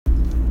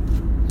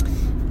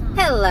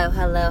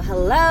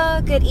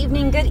Hello. Good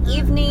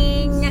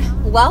evening.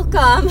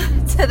 Welcome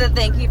to the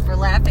Thank You for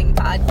Laughing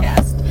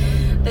podcast.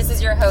 This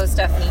is your host,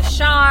 Stephanie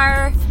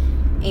Shar,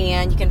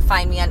 and you can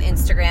find me on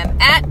Instagram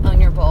at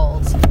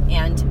OwnYourBold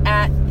and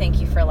at Thank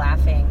You for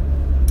Laughing.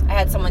 I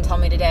had someone tell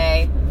me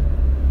today,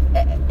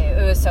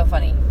 it was so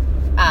funny.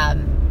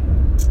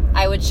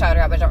 I would shout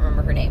her out, but I don't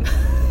remember her name.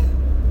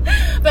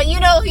 But you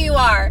know who you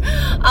are.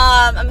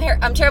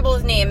 I'm terrible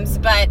with names,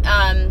 but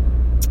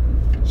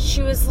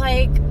she was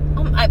like,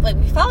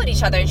 we followed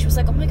each other, and she was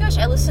like, oh my gosh,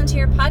 I listened to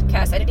your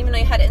podcast. I didn't even know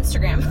you had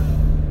Instagram.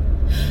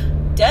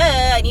 Duh,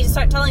 I need to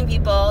start telling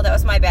people. That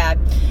was my bad.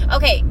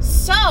 Okay,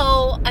 so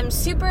I'm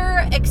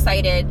super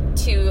excited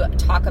to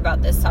talk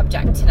about this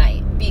subject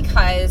tonight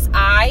because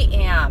I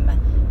am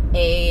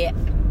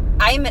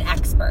an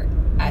expert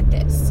at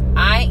this.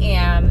 I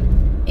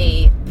am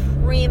a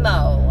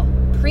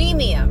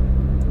premium,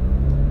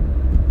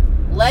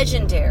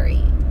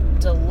 legendary,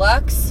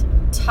 deluxe,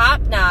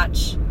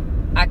 top-notch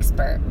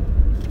expert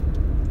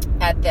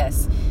at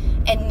this,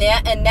 and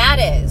that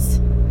is,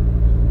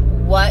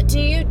 what do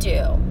you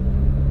do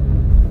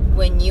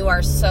when you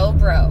are so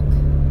broke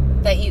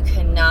that you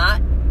cannot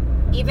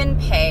even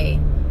pay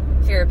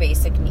for your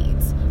basic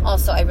needs?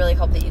 Also, I really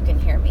hope that you can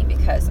hear me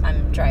because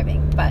I'm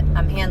driving, but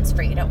I'm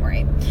hands-free, don't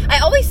worry. I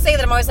always say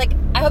that. I'm always like,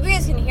 I hope you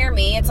guys can hear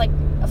me. It's like,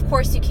 of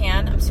course you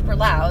can. I'm super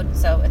loud,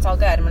 so it's all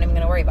good. I'm not even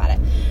going to worry about it.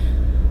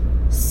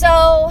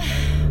 So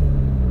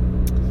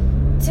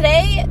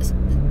today,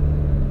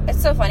 it's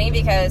so funny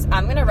because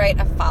I'm going to write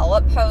a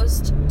follow-up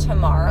post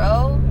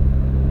tomorrow.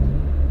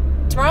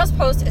 Tomorrow's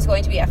post is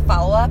going to be a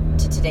follow-up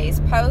to today's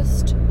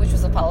post, which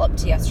was a follow-up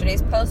to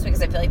yesterday's post,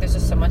 because I feel like there's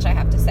just so much I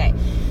have to say.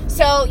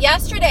 So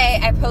yesterday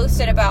I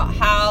posted about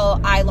how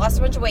I lost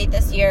a bunch of weight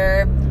this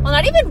year. Well,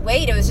 not even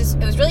weight. It was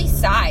really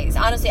size.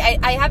 Honestly,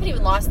 I haven't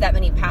even lost that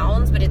many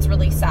pounds, but it's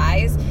really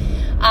size.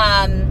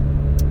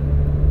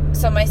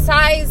 So my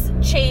size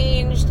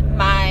changed,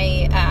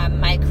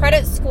 my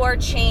credit score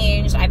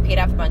changed, I paid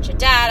off a bunch of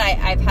debt,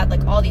 I've had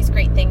like all these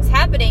great things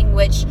happening,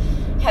 which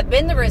have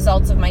been the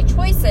results of my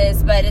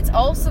choices, but it's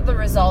also the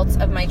results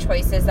of my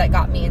choices that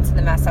got me into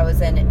the mess I was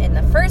in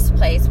the first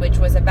place, which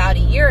was about a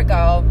year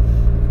ago.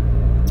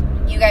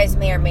 You guys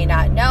may or may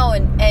not know,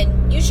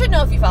 and you should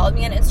know if you followed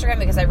me on Instagram,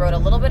 because I wrote a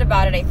little bit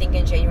about it, I think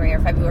in January or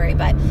February,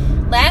 but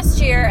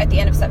last year at the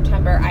end of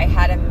September, I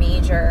had a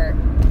major,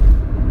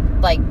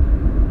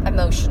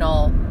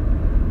 emotional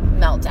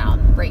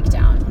meltdown,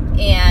 breakdown,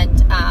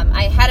 and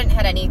I hadn't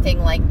had anything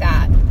like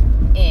that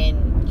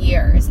in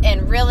years,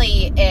 and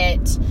really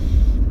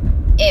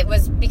it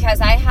was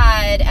because I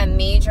had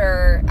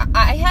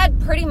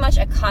pretty much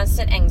a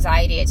constant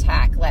anxiety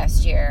attack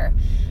last year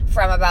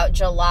from about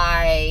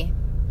July-ish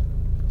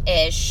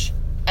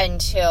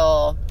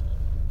until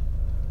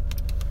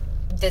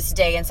this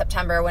day in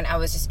September when I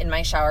was just in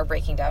my shower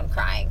breaking down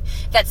crying.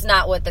 That's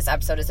not what this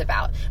episode is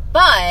about,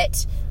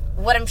 but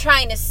what I'm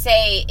trying to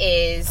say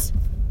is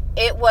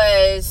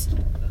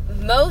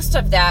most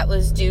of that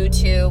was due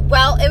to,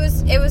 well, it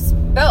was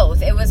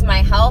both. It was my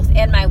health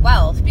and my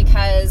wealth,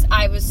 because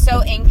I was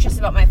so anxious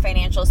about my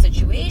financial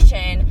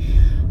situation,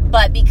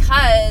 but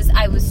because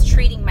I was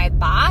treating my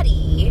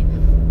body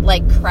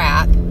like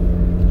crap,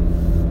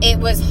 it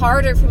was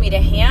harder for me to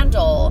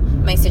handle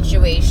my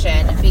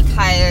situation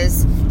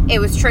because it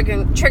was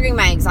triggering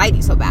my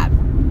anxiety so bad.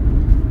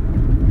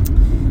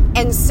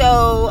 And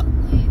so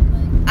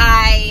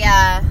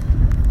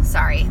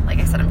sorry, like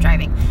I said, I'm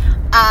driving.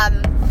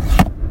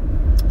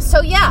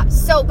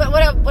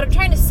 But what I'm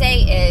trying to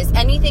say is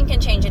anything can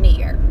change in a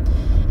year.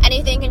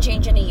 Anything can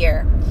change in a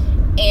year.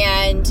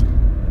 And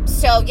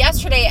so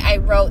yesterday I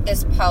wrote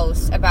this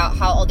post about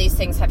how all these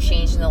things have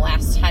changed in the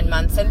last 10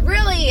 months. And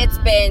really it's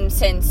been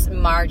since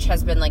March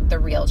has been like the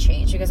real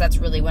change, because that's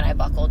really when I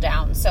buckled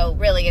down. So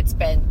really it's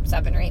been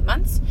 7 or 8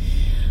 months.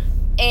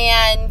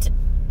 And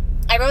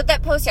I wrote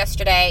that post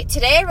yesterday.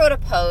 Today I wrote a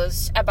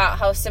post about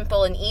how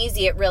simple and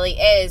easy it really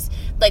is.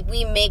 Like,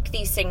 we make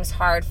these things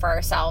hard for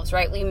ourselves,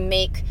 right? We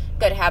make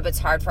good habits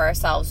hard for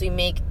ourselves. We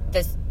make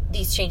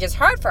these changes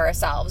hard for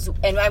ourselves.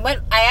 And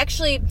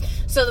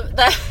so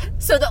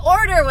the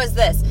order was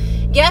this.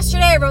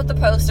 Yesterday I wrote the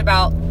post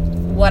about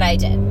what I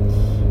did.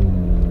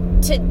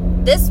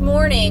 This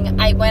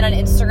morning I went on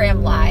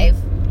Instagram Live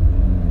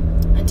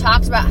and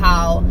talked about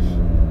how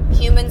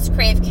humans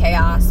crave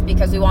chaos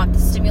because we want the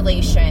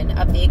stimulation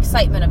of the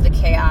excitement of the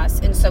chaos.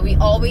 And so we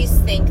always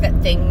think that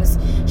things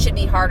should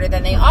be harder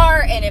than they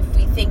are. And if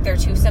we think they're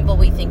too simple,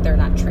 we think they're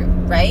not true,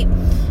 right?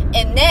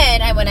 And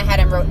then I went ahead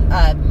and wrote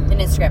an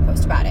Instagram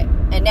post about it.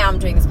 And now I'm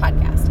doing this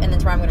podcast. And then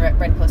tomorrow I'm going to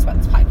write a post about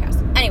this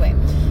podcast. Anyway,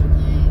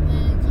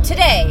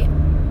 today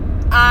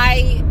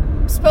I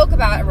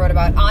wrote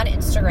about on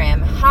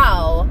Instagram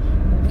how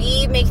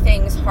we make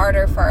things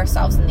harder for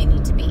ourselves than they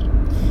need to be.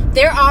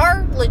 There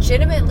are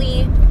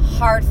legitimately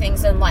hard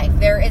things in life.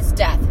 There is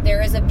death.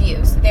 There is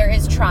abuse. There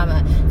is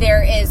trauma.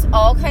 There is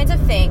all kinds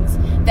of things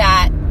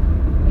that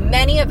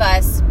many of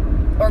us,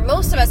 or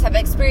most of us, have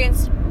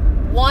experienced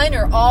one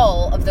or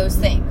all of those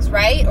things,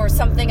 right? Or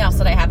something else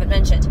that I haven't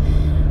mentioned.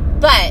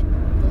 But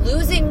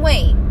losing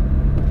weight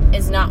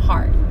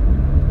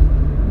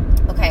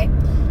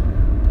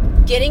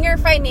getting your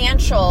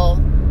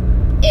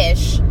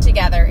financial-ish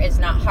together is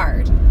not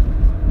hard.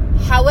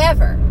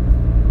 However,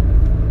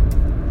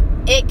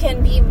 it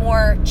can be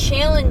more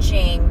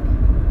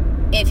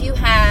challenging if you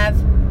have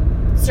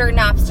certain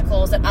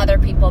obstacles that other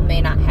people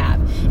may not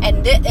have.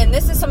 And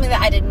this is something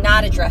that I did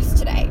not address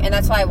today. And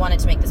that's why I wanted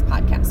to make this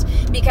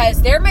podcast.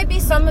 Because there might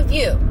be some of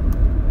you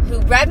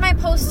who read my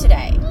post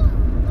today,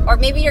 or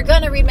maybe you're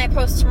going to read my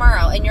post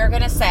tomorrow, and you're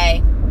going to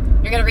say,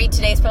 you're going to read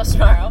today's post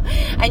tomorrow,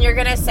 and you're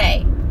going to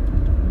say,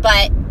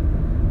 but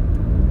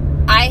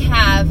I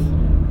have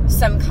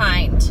some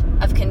kind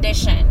of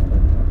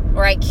condition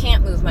where I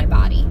can't move my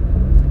body,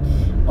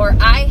 or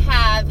I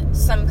have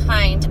some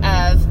kind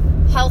of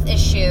health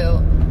issue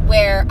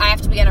where I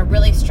have to be on a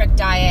really strict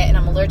diet and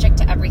I'm allergic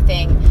to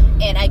everything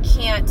and I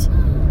can't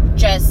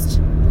just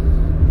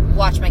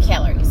watch my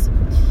calories.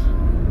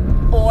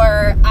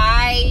 Or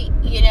I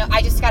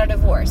just got a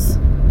divorce.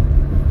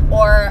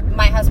 Or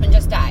my husband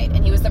just died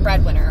and he was the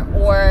breadwinner.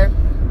 Or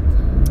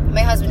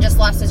my husband just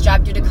lost his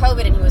job due to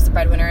COVID and he was the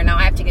breadwinner and now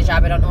I have to get a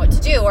job, I don't know what to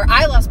do. Or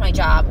I lost my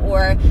job.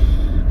 Or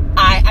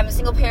I'm a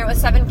single parent with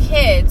 7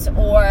 kids,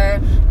 or,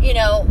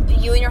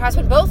 you and your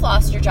husband both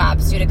lost your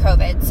jobs due to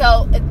COVID.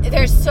 So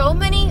there's so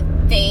many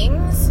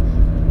things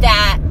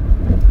that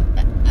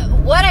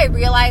what I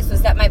realized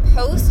was that my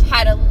post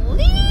had a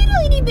little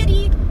itty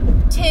bitty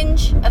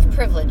tinge of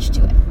privilege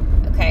to it,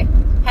 okay?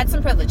 Had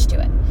some privilege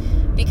to it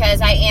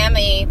because I am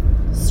a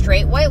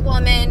straight white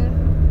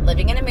woman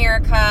living in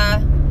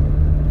America,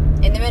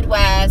 in the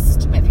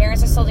Midwest. My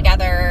parents are still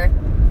together,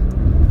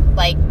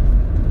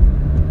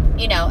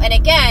 and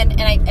again,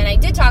 and I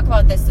did talk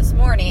about this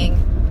morning,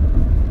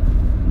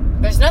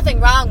 there's nothing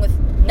wrong with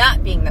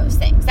not being those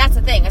things. That's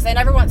the thing, is I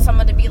never want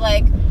someone to be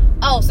like,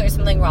 oh, so there's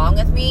something wrong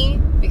with me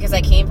because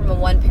I came from a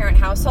one-parent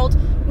household.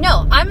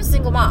 No, I'm a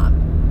single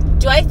mom.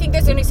 Do I think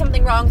there's going to be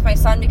something wrong with my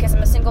son because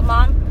I'm a single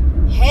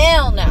mom?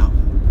 Hell no.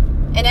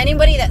 And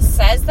anybody that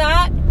says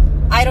that,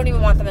 I don't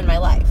even want them in my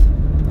life.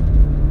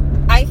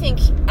 I think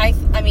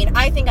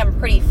I'm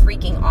pretty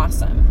freaking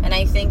awesome. And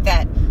I think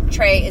that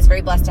Trey is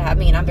very blessed to have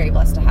me, and I'm very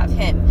blessed to have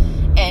him.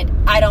 And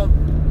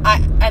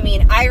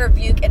I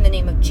rebuke in the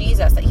name of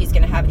Jesus that he's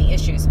going to have any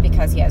issues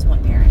because he has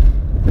one parent.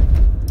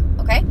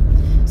 Okay?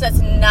 So that's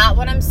not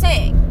what I'm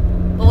saying.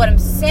 But what I'm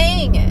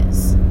saying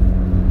is,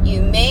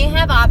 you may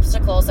have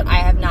obstacles that I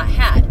have not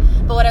had.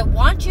 But what I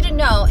want you to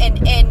know,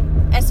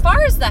 and as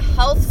far as the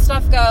health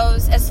stuff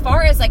goes, as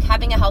far as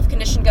having a health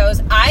condition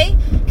goes, I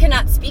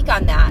cannot speak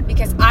on that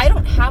because I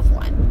don't have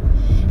one.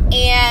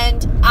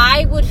 And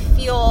I would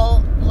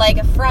feel like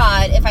a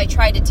fraud if I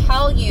tried to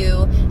tell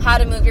you how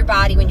to move your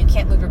body when you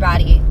can't move your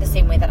body the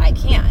same way that I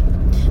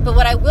can. But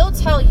what I will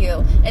tell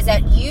you is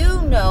that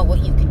you know what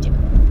you can do.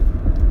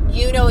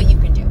 You know what you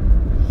can do.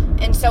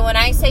 And so when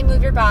I say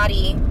move your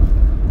body,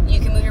 you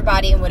can move your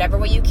body in whatever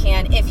way you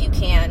can, if you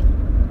can.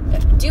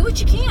 Do what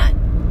you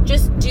can.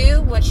 Just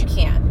do what you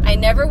can. I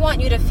never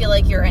want you to feel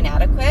like you're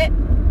inadequate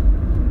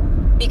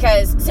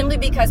simply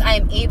because I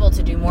am able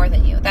to do more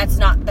than you. That's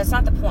not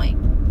the point.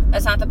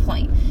 That's not the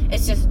point.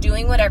 It's just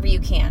doing whatever you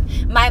can.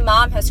 My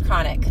mom has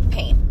chronic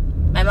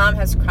pain. My mom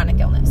has chronic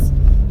illness.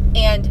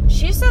 And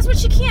she just does what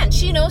she can.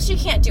 She knows she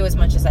can't do as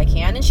much as I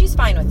can, and she's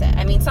fine with it.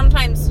 I mean,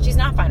 sometimes she's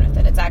not fine with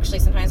it. It's actually,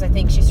 sometimes I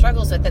think she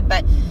struggles with it,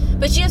 but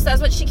she just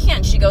does what she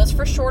can. She goes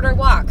for shorter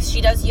walks.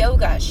 She does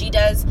yoga. She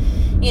does,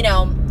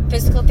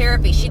 physical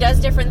therapy. She does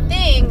different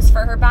things for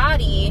her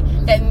body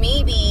that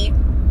maybe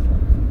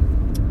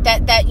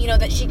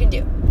that she can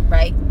do,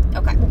 right?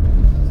 Okay.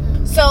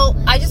 So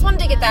I just wanted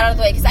to get that out of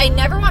the way because I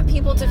never want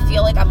people to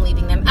feel like I'm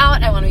leaving them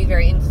out. I want to be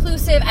very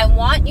inclusive. I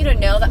want you to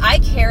know that I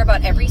care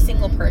about every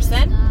single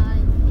person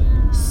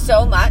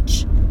so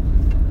much.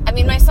 I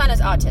mean, my son has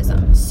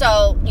autism.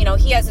 So,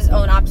 he has his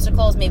own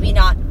obstacles, maybe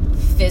not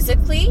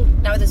physically,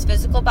 not with his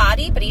physical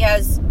body, but he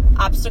has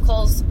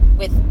obstacles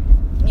with,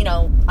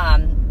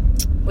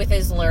 with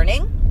his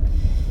learning.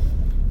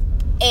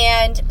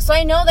 And so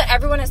I know that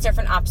everyone has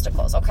different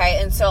obstacles, okay?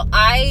 And so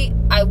I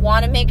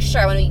want to make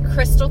sure, I want to be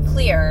crystal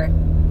clear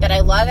that I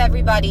love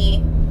everybody,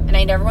 and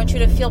I never want you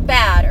to feel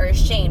bad or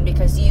ashamed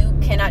because you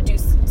cannot do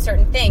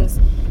certain things.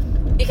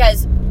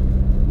 Because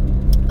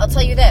I'll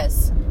tell you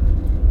this,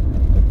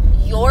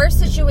 your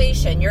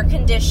situation, your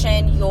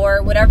condition,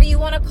 your whatever you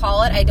want to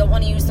call it, I don't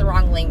want to use the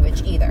wrong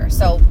language either.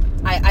 So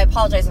I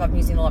apologize if I'm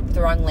using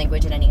the wrong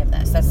language in any of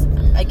this. That's,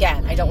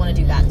 again, I don't want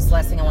to do that. It's the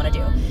last thing I want to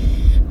do.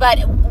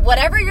 But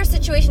whatever your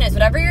situation is,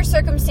 whatever your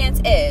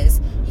circumstance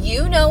is,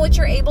 you know what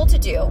you're able to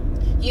do.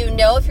 You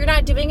know if you're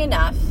not doing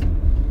enough.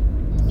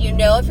 You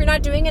know if you're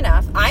not doing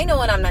enough. I know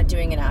when I'm not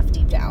doing enough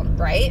deep down,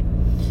 right?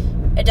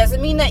 It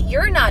doesn't mean that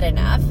you're not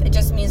enough. It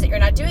just means that you're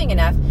not doing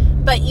enough.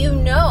 But you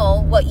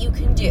know what you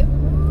can do.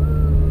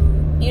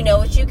 You know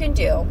what you can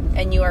do.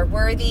 And you are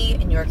worthy,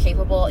 and you are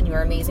capable, and you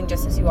are amazing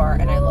just as you are.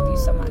 And I love you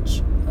so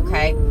much.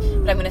 Okay?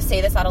 But I'm going to say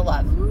this out of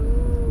love.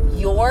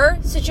 Your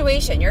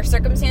situation, your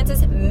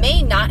circumstances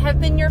may not have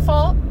been your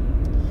fault,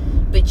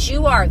 but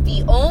you are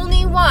the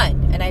only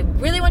one, and I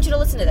really want you to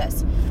listen to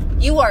this.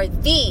 You are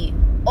the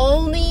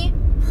only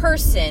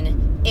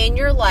person in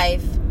your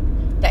life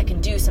that can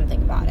do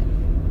something about it.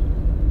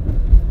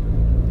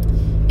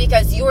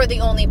 Because you're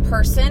the only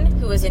person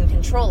who is in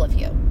control of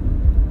you.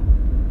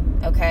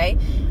 Okay?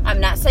 I'm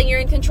not saying you're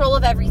in control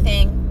of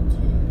everything.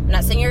 I'm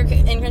not saying you're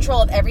in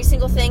control of every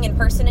single thing and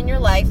person in your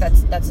life.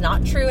 That's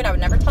not true, and I would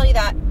never tell you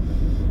that.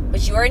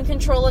 But you are in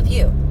control of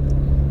you.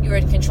 You are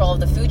in control of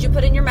the food you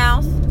put in your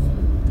mouth.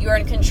 You are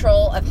in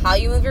control of how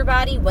you move your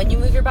body, when you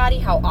move your body,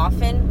 how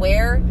often,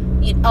 where,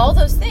 all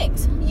those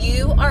things.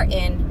 You are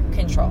in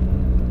control.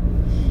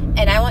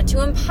 And I want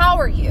to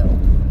empower you.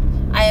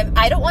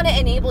 I don't want to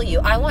enable you.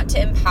 I want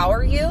to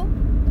empower you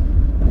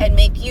and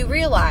make you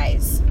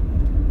realize.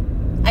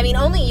 I mean,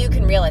 only you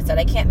can realize that.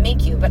 I can't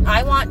make you, but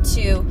I want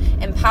to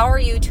empower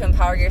you to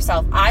empower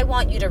yourself. I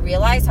want you to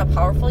realize how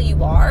powerful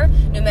you are.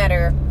 No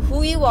matter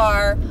who you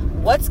are,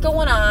 what's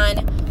going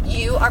on,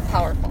 you are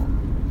powerful.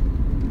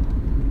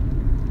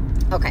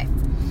 Okay.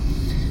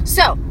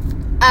 So,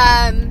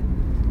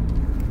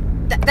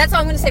 that's all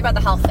I'm going to say about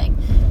the health thing.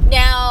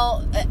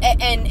 Now,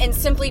 and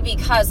simply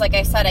because, like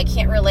I said, I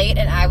can't relate,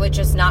 and I would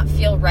just not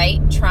feel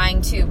right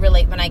trying to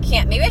relate when I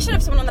can't. Maybe I should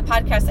have someone on the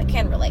podcast that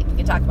can relate. We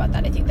can talk about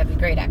that. I think that'd be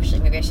great, actually.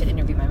 Maybe I should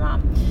interview my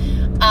mom.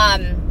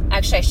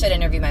 Actually, I should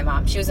interview my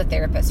mom. She was a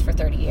therapist for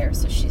 30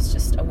 years, so she's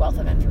just a wealth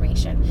of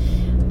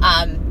information.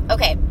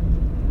 Okay.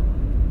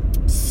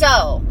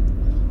 So,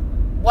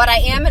 what I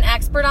am an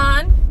expert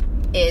on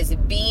is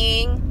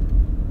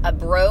being a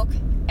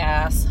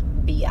broke-ass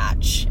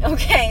biatch.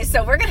 Okay,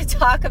 so we're going to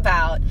talk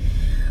about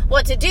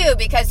what to do,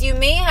 because you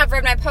may have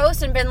read my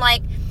post and been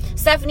like,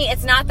 Stephanie,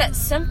 it's not that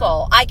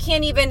simple. I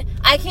can't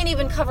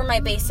even cover my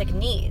basic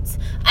needs.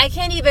 I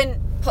can't even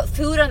put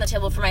food on the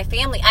table for my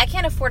family. I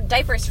can't afford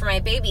diapers for my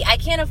baby. I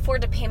can't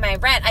afford to pay my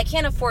rent. I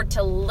can't afford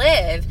to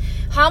live.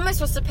 How am I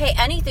supposed to pay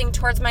anything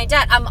towards my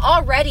debt? I'm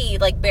already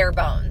like bare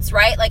bones,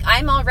 right? Like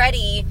I'm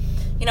already,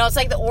 it's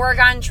like the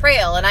Oregon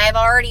Trail, and I've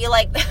already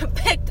like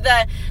picked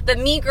the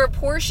meager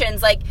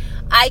portions. Like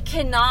I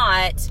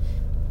cannot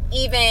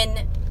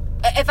even,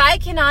 if I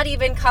cannot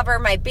even cover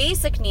my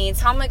basic needs,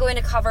 how am I going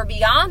to cover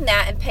beyond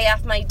that and pay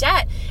off my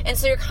debt? And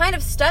so you're kind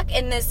of stuck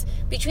in this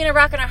between a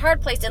rock and a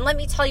hard place. And let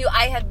me tell you,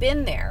 I have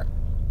been there.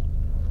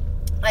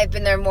 I've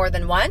been there more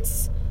than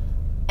once,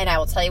 and I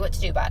will tell you what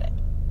to do about it.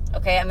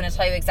 Okay, I'm going to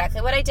tell you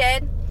exactly what I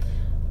did.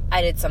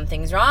 I did some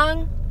things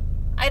wrong.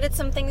 I did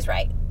some things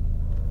right.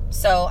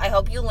 So I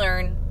hope you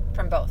learn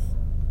from both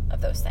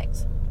of those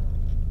things.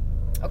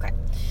 Okay.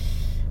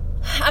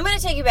 I'm going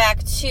to take you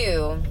back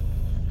to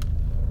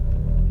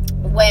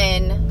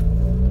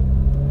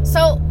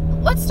so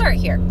let's start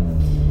here.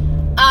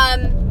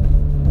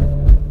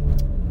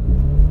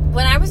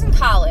 When I was in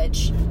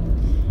college,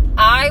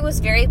 I was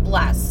very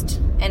blessed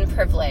and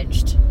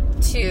privileged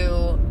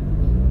to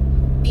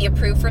be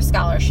approved for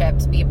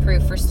scholarships, be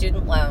approved for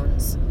student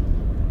loans.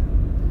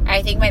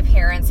 I think my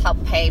parents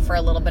helped pay for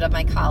a little bit of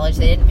my college.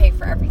 They didn't pay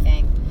for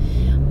everything.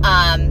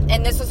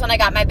 And this was when I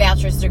got my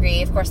bachelor's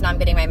degree. Of course, now I'm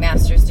getting my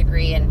master's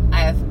degree, and I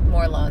have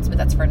more loans, but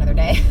that's for another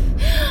day.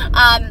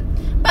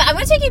 But I'm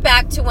going to take you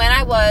back to when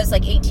I was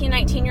like 18,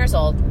 19 years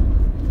old.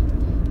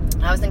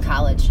 I was in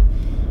college.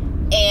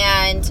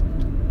 And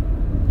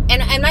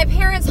my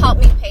parents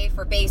helped me pay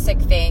for basic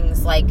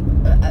things. Like,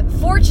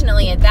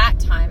 fortunately, at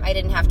that time, I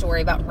didn't have to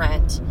worry about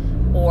rent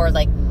or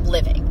like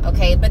living,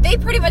 okay? But they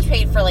pretty much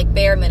paid for like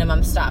bare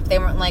minimum stuff. They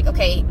weren't like,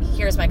 okay,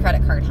 here's my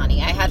credit card,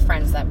 honey. I had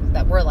friends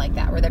that were like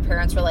that, where their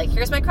parents were like,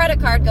 here's my credit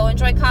card, go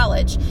enjoy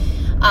college.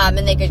 And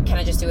they could kind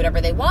of just do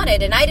whatever they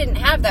wanted. And I didn't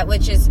have that,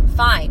 which is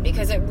fine,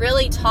 because it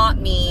really taught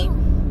me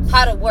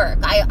how to work.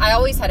 I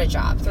always had a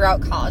job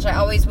throughout college. I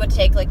always would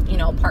take like,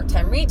 a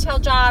part-time retail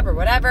job or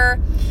whatever.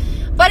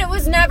 But it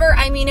was never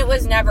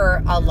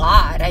a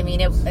lot. I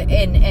mean,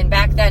 and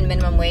back then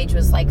minimum wage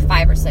was like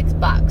 $5 or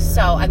 $6.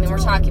 So, I mean, we're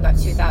talking about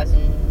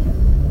 2000.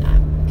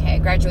 Okay, I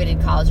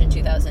graduated college in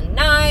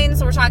 2009.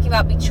 So we're talking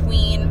about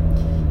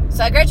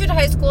so I graduated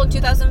high school in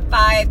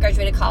 2005,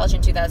 graduated college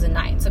in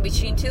 2009. So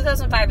between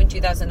 2005 and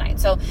 2009.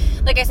 So,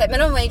 like I said,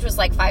 minimum wage was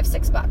like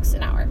 $5-6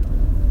 an hour.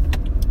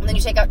 And then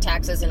you take out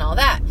taxes and all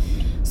that.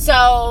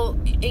 So,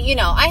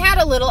 I had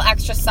a little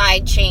extra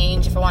side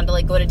change if I wanted to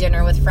like go to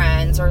dinner with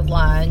friends or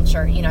lunch,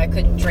 or, I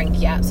couldn't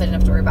drink yet, so I didn't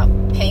have to worry about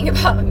paying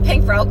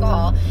for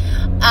alcohol.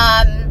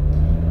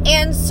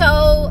 And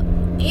so,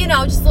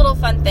 just little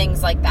fun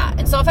things like that.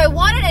 And so if I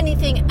wanted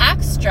anything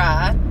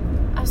extra,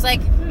 I was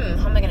like,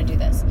 how am I going to do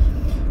this?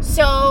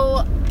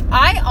 So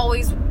I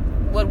always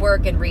would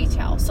work in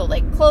retail. So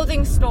like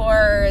clothing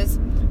stores.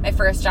 My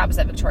first job was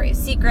at Victoria's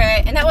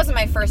Secret, and that wasn't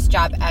my first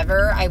job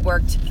ever. I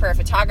worked for a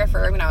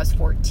photographer when I was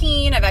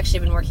 14. I've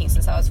actually been working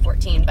since I was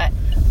 14, but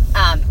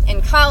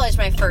in college,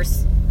 my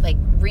first like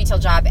retail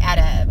job at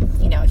a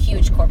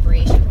huge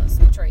corporation was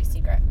Victoria's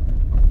Secret.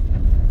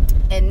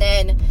 And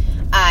then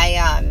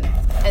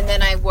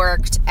I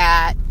worked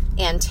at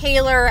Ann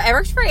Taylor. I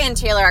worked for Ann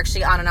Taylor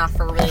actually on and off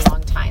for a really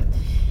long time.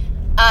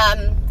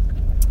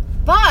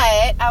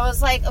 But I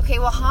was like, okay,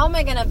 well, how am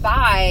I going to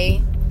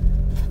buy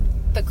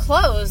the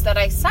clothes that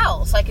I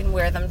sell so I can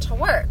wear them to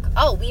work?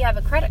 Oh, we have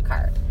a credit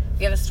card.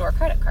 We have a store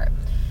credit card.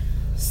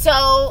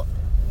 So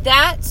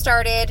that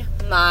started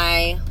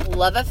my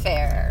love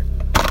affair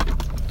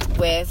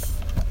with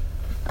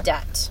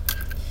debt.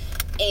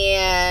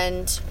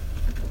 And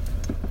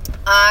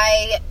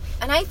I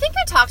think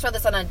I talked about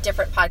this on a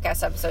different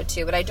podcast episode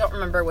too, but I don't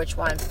remember which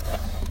one.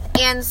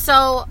 And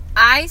so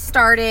I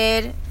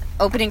started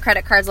opening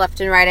credit cards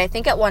left and right. I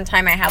think at one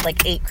time I had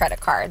like 8 credit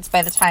cards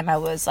by the time I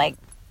was like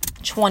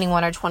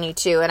 21 or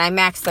 22, and I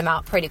maxed them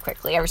out pretty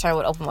quickly. Every time I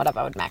would open one up,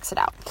 I would max it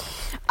out.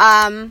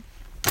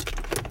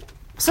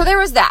 So there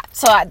was that.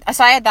 So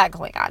I had that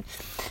going on.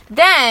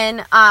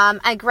 Then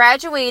I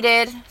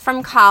graduated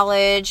from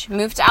college,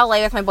 moved to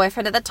LA with my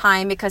boyfriend at the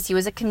time because he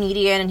was a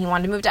comedian and he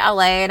wanted to move to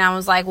LA. And I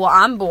was like, well,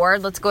 I'm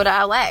bored. Let's go to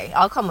LA.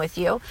 I'll come with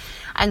you.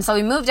 And so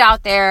we moved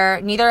out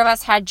there. Neither of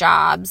us had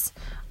jobs.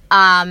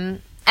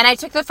 And I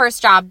took the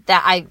first job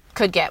that I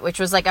could get, which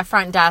was like a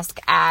front desk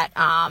at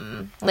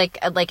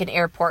like an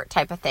airport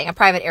type of thing, a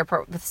private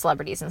airport with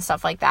celebrities and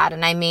stuff like that.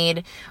 And I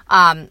made,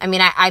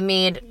 I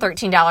made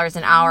 $13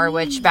 an hour,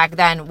 which back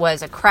then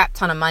was a crap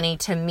ton of money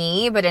to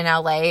me, but in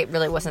LA it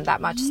really wasn't that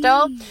much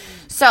still.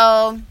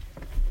 So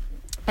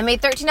I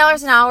made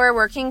 $13 an hour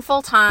working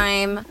full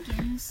time.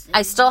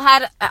 I still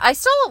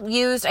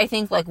used, I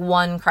think, like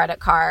one credit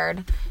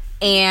card,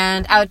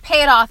 and I would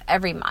pay it off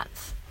every month.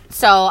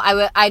 So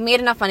I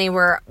made enough money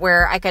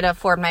where I could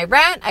afford my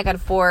rent, I could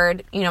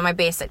afford, my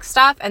basic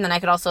stuff, and then I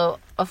could also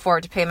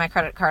afford to pay my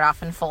credit card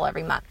off in full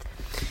every month.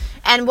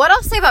 And what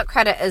I'll say about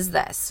credit is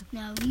this.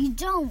 No, you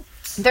don't.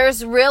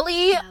 There's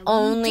really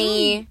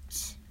only...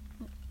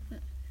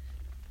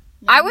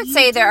 I would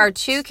say there are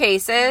 2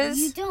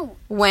 cases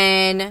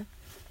when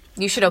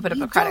you should open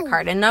up a credit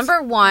card. And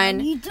number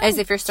 1 is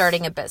if you're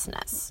starting a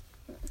business.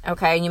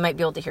 Okay, and you might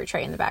be able to hear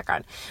Trey in the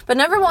background. But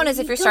number 1 is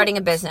if you're starting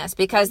a business,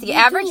 because the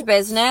average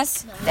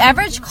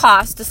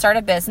cost to start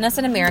a business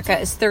in America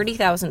is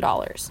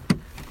 $30,000.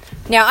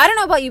 Now, I don't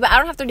know about you, but I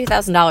don't have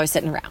 $30,000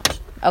 sitting around.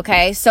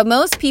 Okay, so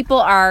most people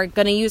are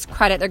going to use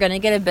credit. They're going to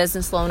get a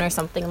business loan or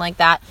something like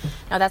that.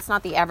 Now, that's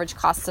not the average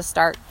cost to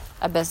start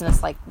a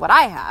business like what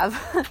I have.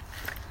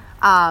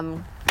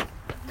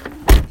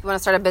 If you want to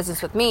start a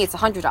business with me, it's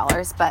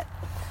 $100. But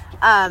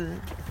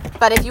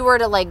if you were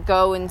to like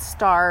go and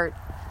start,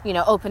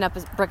 open up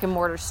a brick and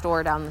mortar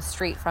store down the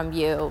street from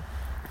you,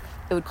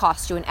 it would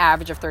cost you an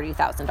average of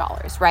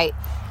 $30,000, right?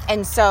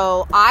 And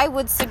so I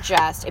would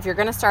suggest, if you're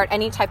going to start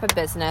any type of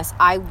business,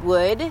 I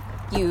would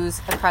use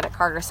a credit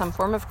card or some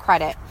form of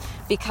credit,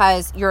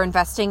 because you're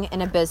investing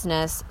in a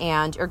business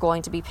and you're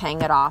going to be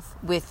paying it off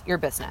with your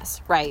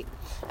business, right?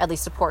 At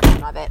least a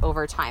portion of it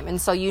over time.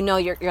 And so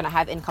you're going to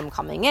have income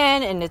coming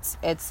in, and it's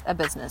a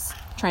business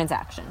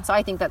transaction. So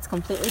I think that's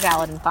completely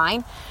valid and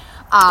fine.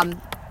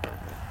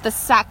 The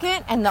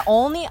second and the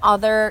only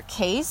other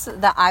case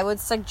that I would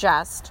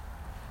suggest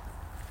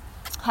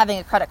having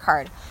a credit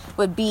card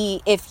would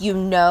be if you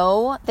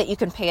know that you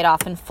can pay it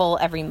off in full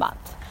every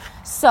month.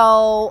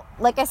 So,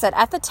 like I said,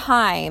 at the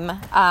time,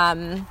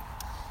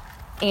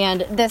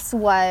 and this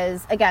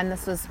was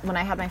when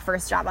I had my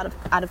first job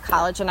out of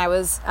college, and I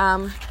was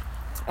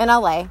in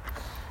LA.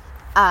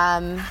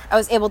 I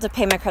was able to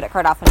pay my credit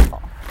card off in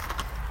full.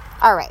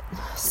 All right,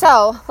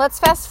 so let's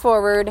fast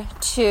forward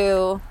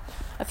to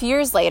a few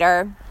years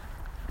later.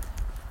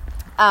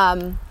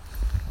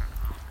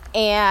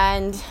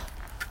 And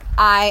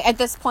at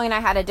this point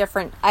I had a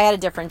different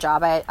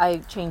job.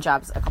 I changed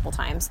jobs a couple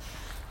times,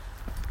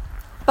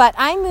 but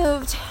I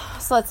moved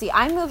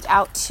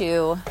out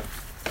to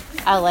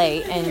LA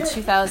in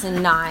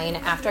 2009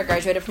 after I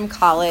graduated from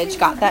college,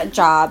 got that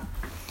job.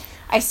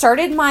 I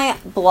started my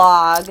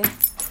blog,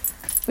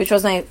 which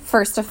was my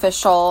first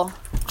official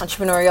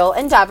entrepreneurial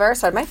endeavor.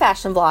 Started my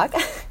fashion blog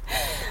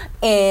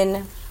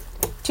in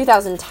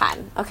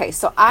 2010. Okay,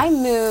 so I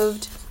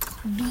moved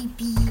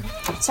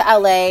to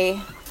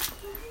LA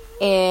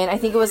in, I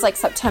think it was like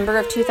September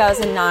of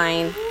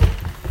 2009.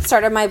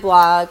 Started my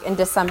blog in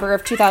December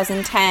of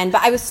 2010,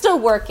 but I was still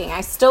working.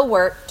 I still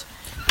worked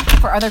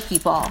for other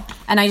people,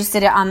 and I just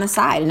did it on the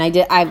side. And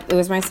it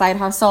was my side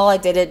hustle. I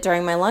did it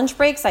during my lunch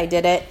breaks. I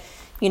did it,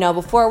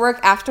 before work,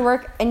 after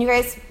work. And you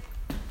guys,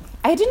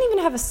 I didn't even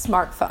have a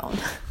smartphone.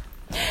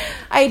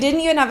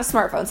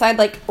 So I'd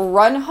like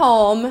run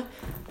home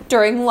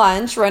during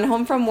lunch, run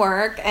home from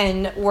work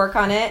and work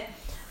on it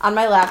on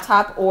my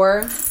laptop,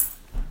 or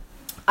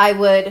I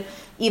would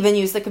even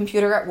use the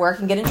computer at work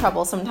and get in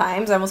trouble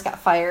sometimes. I almost got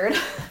fired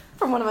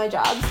from one of my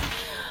jobs.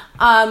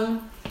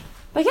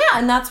 But yeah,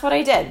 and that's what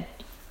I did.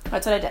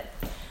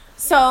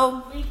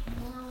 So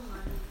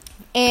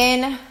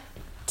in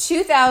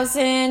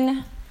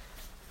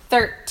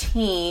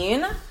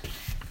 2013,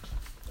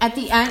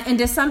 in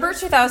December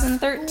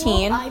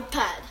 2013,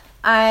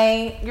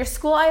 your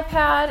school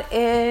iPad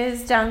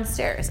is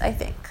downstairs, I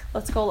think.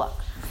 Let's go look.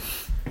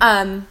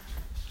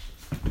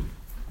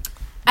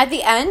 At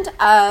the end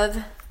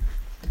of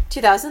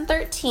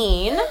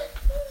 2013,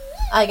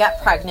 I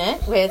got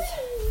pregnant with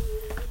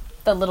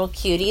the little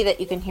cutie that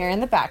you can hear in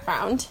the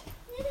background.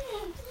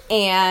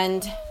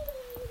 And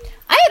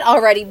I had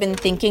already been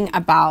thinking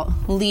about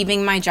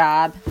leaving my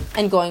job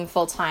and going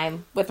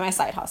full-time with my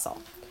side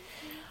hustle.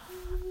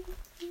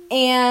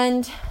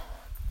 And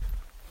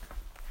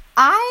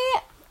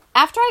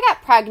After I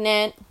got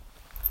pregnant,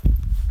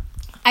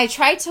 I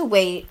tried to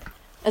wait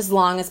as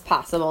long as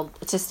possible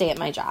to stay at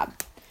my job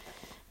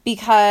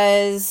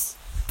because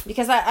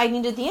I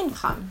needed the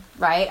income,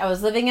 right? I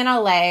was living in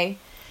LA,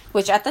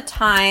 which at the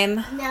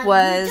time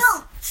was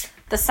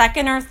the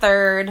second or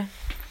third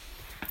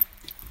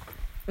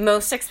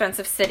most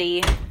expensive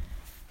city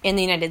in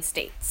the United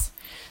States.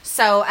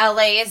 So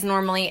LA is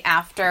normally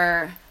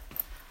after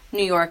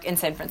New York and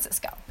San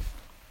Francisco.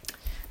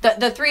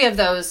 The three of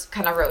those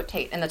kind of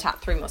rotate in the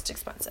top three most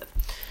expensive.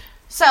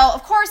 So,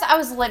 of course, I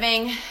was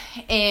living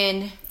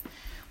in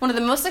one of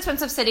the most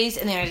expensive cities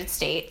in the United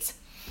States.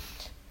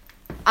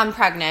 I'm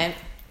pregnant.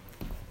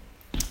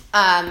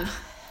 I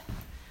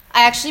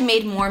actually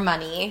made more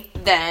money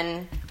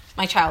than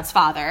my child's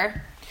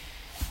father.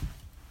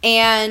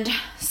 And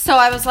so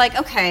I was like,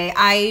 okay,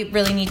 I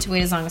really need to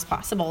wait as long as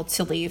possible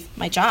to leave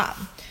my job.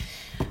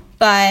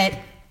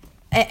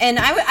 And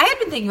I had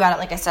been thinking about it,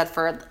 like I said,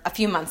 for a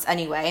few months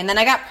anyway. And then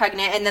I got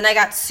pregnant, and then I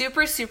got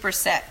super, super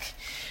sick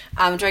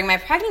during my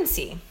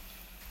pregnancy.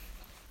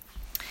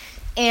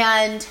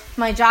 And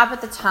my job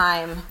at the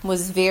time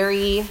was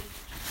very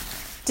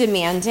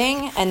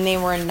demanding, and they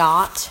were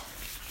not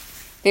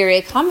very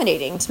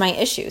accommodating to my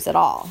issues at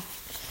all.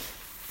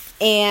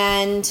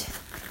 And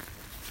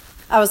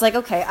I was like,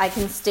 okay, I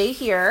can stay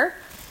here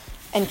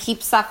and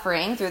keep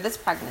suffering through this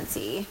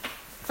pregnancy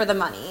for the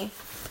money,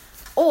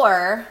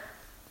 or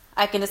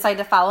I can decide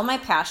to follow my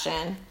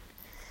passion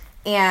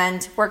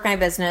and work my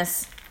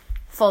business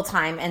full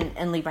time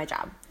and leave my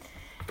job.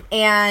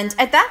 And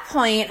at that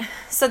point,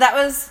 so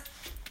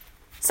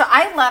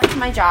I left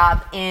my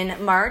job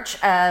in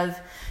March of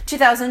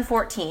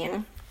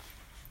 2014.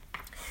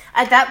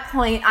 At that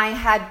point, I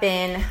had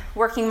been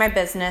working my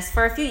business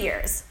for a few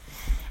years.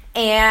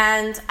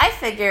 And I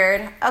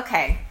figured,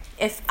 okay,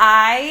 if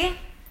I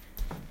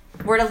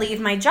were to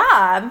leave my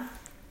job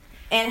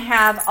and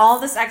have all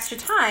this extra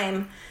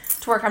time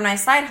to work on my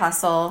side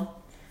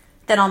hustle,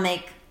 then I'll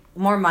make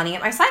more money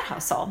at my side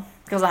hustle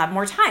because I'll have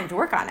more time to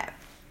work on it.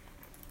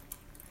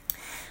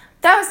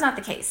 That was not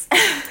the case.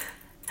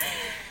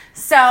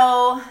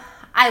 So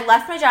I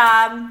left my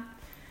job.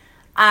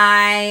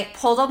 I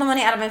pulled all the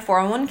money out of my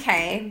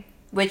 401k,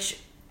 which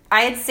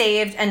I had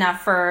saved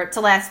enough to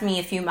last me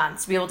a few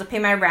months, to be able to pay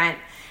my rent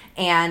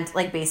and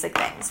like basic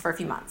things for a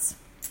few months.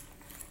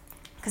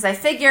 Because I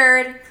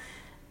figured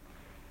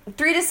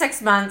 3 to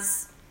 6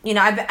 months,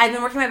 I've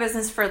been working my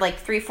business for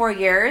like 3-4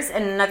 years,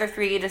 and another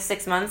 3 to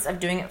 6 months of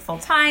doing it full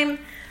time,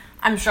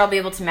 I'm sure I'll be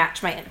able to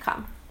match my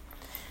income.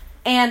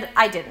 And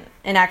I didn't.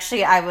 And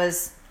actually I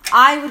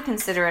would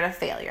consider it a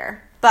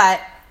failure.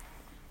 But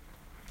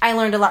I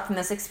learned a lot from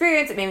this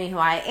experience. It made me who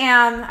I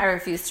am. I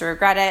refuse to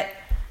regret it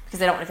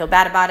because I don't want to feel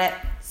bad about it.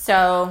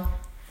 So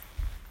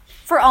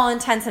for all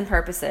intents and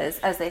purposes,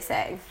 as they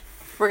say,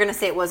 we're going to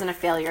say it wasn't a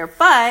failure,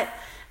 but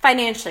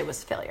financially it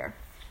was a failure.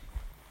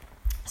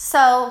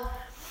 So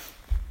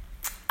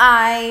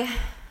I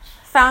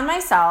found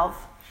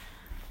myself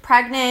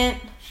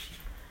pregnant,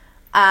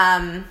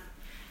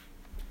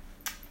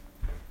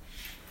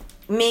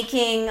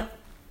 making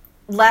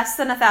less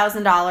than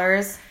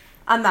 $1,000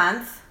 a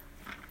month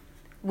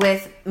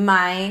with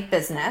my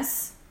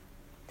business,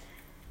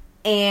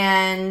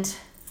 and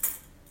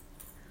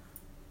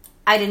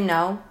I didn't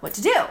know what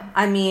to do.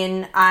 I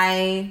mean,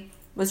 I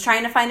was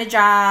trying to find a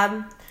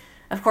job.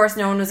 Of course,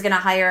 no one was going to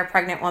hire a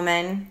pregnant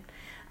woman.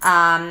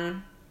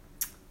 And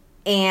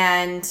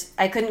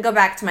I couldn't go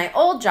back to my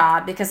old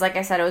job because, like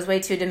I said, it was way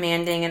too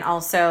demanding, and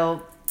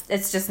also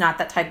it's just not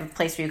that type of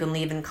place where you can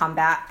leave and come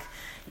back.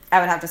 I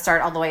would have to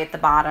start all the way at the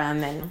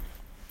bottom and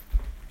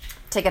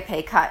take a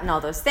pay cut and all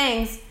those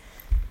things.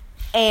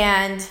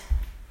 And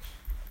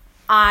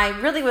I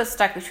really was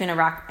stuck between a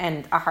rock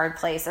and a hard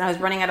place, and I was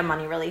running out of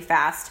money really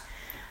fast.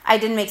 I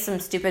did make some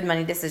stupid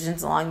money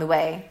decisions along the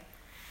way.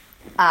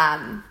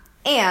 And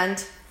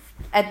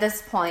at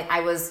this point,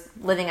 I was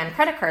living on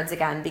credit cards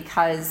again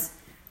because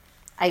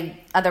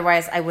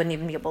otherwise I wouldn't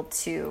even be able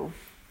to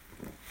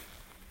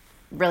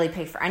really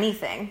pay for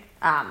anything.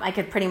 I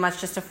could pretty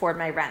much just afford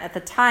my rent. At the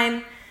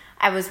time,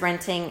 I was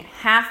renting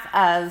half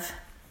of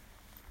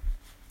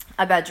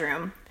a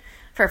bedroom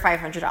for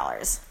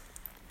 $500.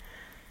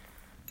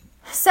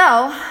 So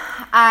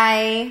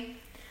I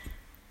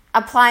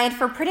applied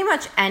for pretty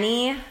much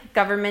any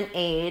government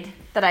aid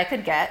that I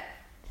could get,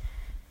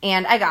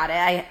 and I got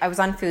it. I was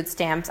on food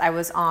stamps. I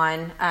was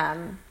on,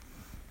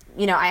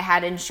 I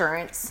had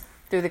insurance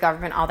through the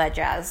government, all that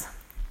jazz.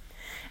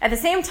 At the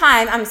same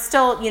time, I'm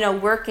still,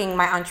 working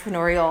my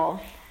entrepreneurial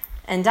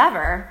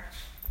endeavor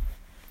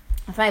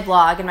with my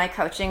blog and my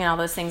coaching and all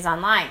those things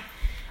online.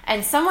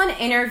 And someone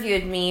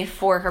interviewed me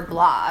for her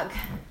blog.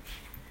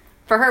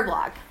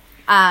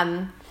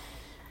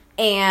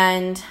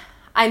 And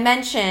I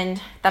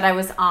mentioned that I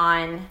was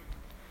on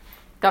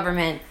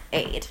government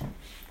aid.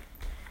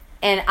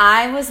 And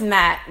I was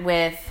met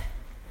with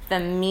the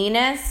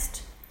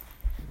meanest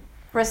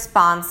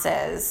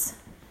responses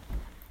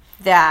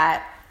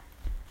that,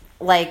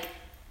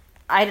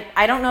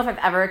 I don't know if I've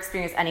ever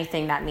experienced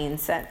anything that mean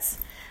since.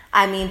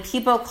 I mean,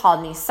 people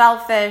called me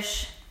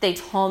selfish. They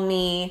told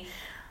me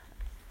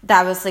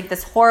that I was like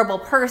this horrible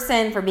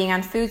person for being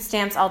on food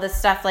stamps, all this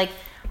stuff. Like,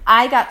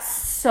 I got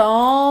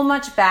so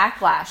much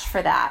backlash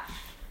for that.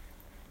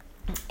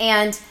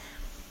 And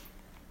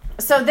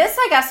so this,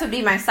 I guess, would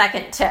be my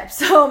second tip.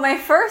 So my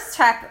first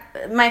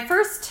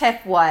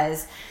tip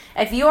was,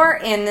 if you're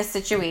in this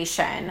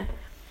situation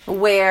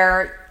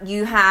where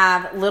you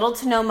have little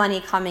to no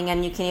money coming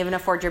in, you can't even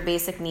afford your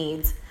basic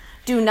needs,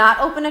 do not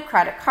open a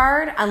credit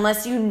card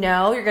unless you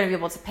know you're going to be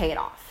able to pay it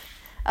off.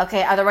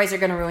 Okay, otherwise you're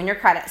going to ruin your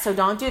credit. So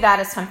don't do that,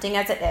 as tempting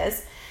as it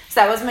is.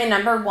 So that was my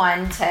number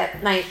one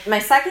tip. My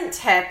second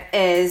tip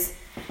is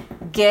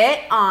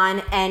get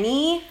on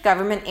any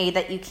government aid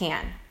that you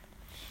can.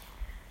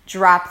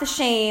 Drop the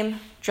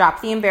shame,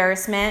 drop the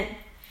embarrassment.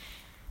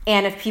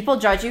 And if people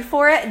judge you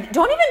for it,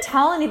 don't even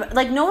tell anybody.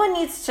 Like, no one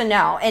needs to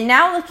know. And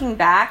now looking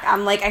back,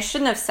 I'm like, I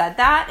shouldn't have said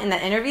that in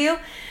that interview,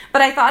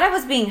 but I thought I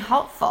was being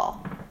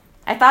helpful.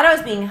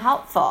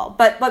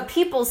 But what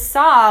people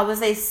saw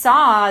was they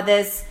saw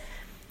this,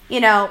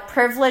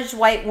 privileged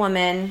white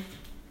woman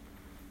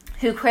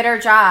who quit her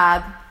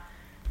job,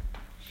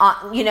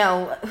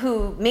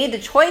 who made the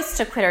choice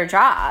to quit her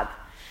job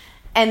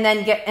and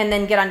then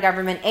get on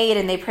government aid.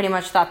 And they pretty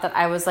much thought that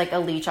I was like a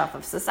leech off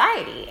of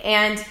society.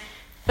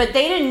 But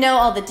they didn't know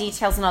all the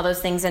details and all those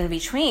things in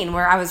between,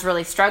 where I was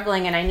really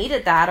struggling and I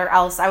needed that, or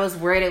else I was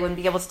worried I wouldn't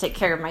be able to take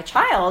care of my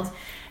child,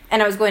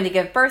 and I was going to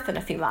give birth in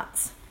a few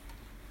months.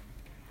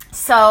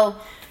 So,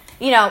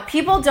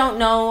 people don't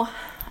know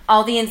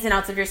all the ins and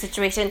outs of your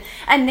situation,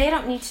 and they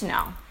don't need to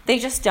know. They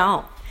just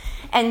don't.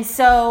 And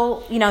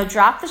so,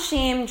 drop the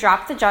shame,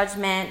 drop the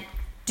judgment,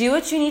 do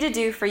what you need to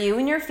do for you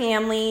and your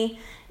family.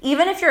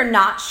 Even if you're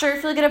not sure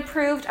if you'll get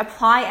approved,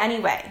 apply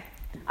anyway.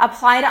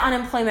 Apply to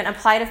unemployment,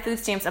 apply to food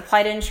stamps,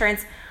 apply to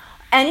insurance,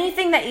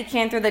 anything that you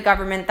can through the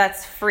government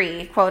that's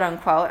free, quote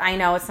unquote. I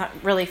know it's not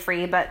really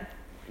free, but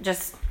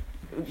just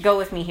go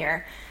with me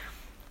here.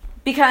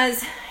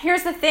 Because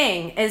here's the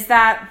thing, is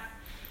that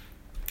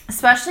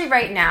especially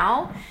right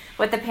now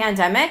with the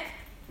pandemic,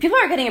 people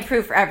are getting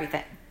approved for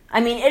everything. I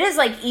mean, it is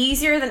like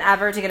easier than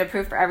ever to get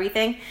approved for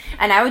everything.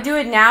 And I would do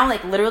it now,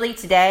 like literally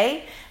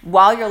today,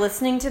 while you're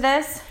listening to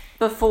this,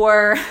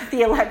 before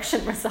the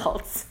election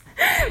results.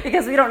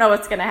 Because we don't know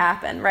what's going to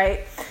happen,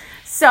 right?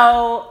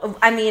 So,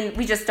 I mean,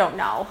 we just don't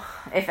know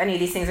if any of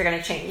these things are going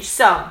to change.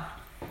 So,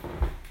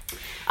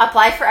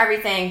 apply for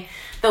everything.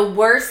 The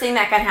worst thing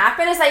that can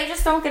happen is that you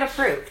just don't get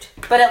approved.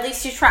 But at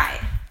least you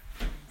tried,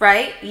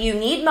 right? You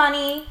need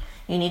money.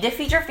 You need to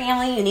feed your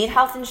family. You need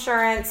health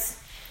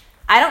insurance.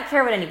 I don't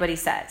care what anybody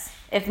says.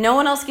 If no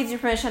one else gives you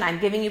permission, I'm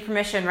giving you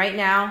permission right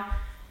now.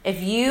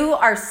 If you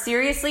are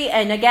seriously,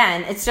 and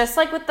again, it's just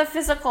like with the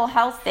physical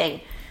health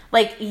thing.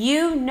 Like,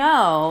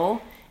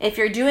 if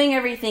you're doing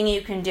everything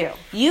you can do.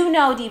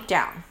 Deep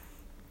down,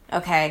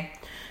 okay?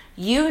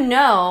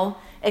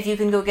 If you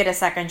can go get a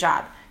second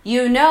job.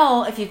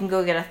 If you can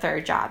go get a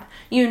third job.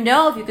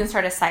 If you can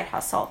start a side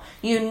hustle.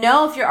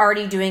 If you're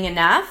already doing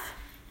enough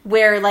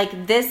where,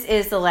 like, this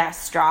is the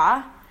last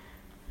straw.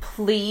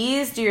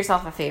 Please do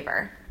yourself a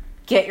favor.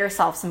 Get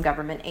yourself some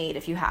government aid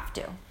if you have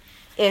to.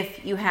 And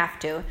if you have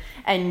to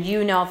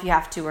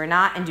or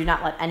not, and do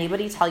not let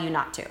anybody tell you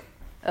not to,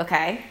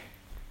 okay?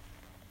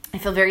 I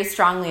feel very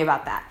strongly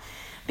about that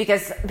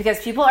because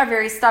people are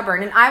very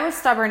stubborn, and I was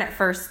stubborn at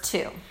first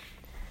too.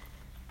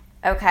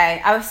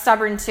 Okay, I was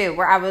stubborn too,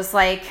 where I was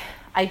like,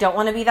 I don't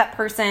want to be that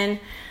person.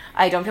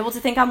 I don't want people to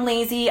think I'm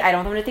lazy. I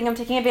don't want to think I'm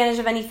taking advantage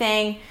of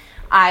anything.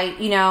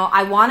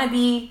 I want to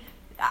be.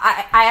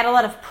 I had a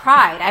lot of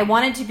pride. I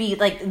wanted to be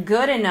like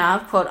good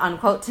enough, quote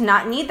unquote, to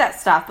not need that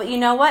stuff. But you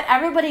know what?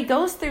 Everybody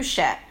goes through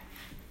shit.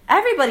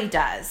 Everybody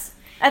does.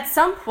 At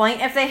some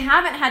point, if they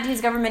haven't had to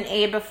use government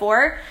aid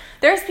before,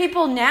 there's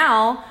people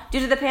now, due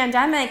to the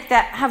pandemic,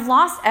 that have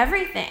lost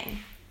everything.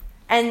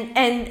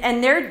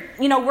 And they're,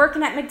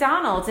 working at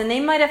McDonald's, and they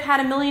might have had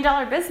 $1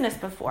 million business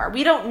before.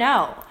 We don't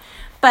know.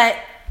 But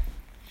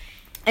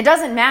it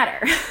doesn't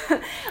matter.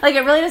 Like,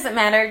 it really doesn't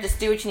matter. Just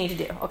do what you need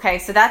to do. Okay?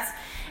 So that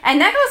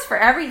goes for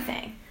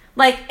everything.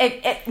 Like,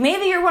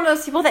 maybe you're one of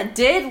those people that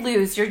did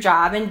lose your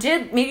job and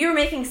maybe you were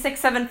making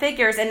 6-7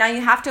 figures and now you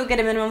have to go get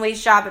a minimum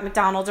wage job at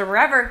McDonald's or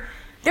wherever.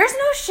 There's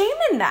no shame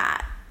in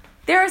that.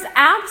 There is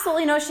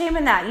absolutely no shame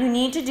in that. You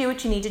need to do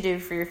what you need to do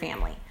for your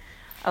family,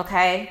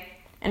 okay?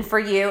 And for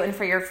you and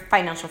for your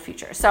financial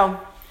future. So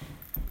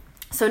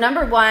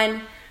number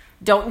one,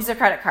 don't use a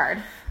credit card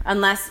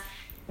unless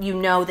you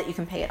know that you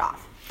can pay it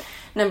off.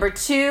 Number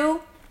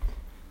two,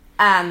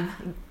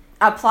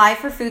 apply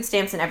for food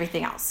stamps and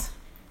everything else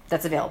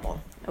that's available,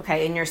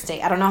 okay, in your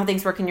state. I don't know how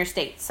things work in your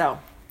state, so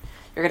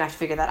you're going to have to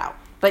figure that out.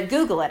 But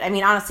Google it. I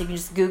mean, honestly, you can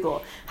just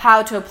Google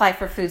how to apply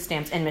for food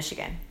stamps in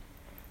Michigan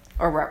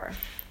or wherever.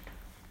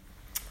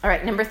 All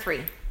right, number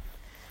three.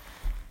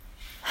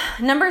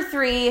 Number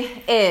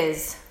three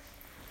is,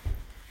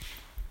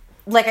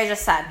 like I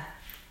just said,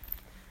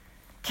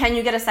 can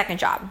you get a second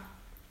job?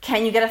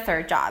 Can you get a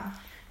third job?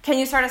 Can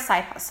you start a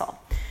side hustle?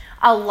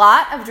 A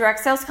lot of direct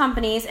sales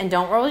companies, and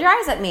don't roll your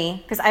eyes at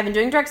me, because I've been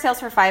doing direct sales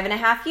for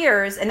 5.5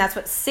 years, and that's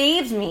what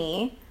saved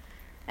me.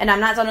 And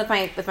I'm not done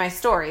with my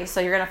story, so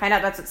you're going to find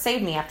out that's what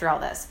saved me after all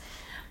this.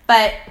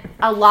 But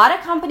a lot of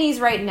companies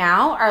right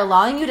now are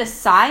allowing you to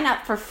sign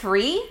up for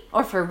free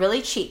or for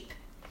really cheap.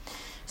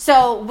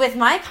 So with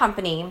my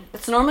company,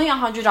 it's normally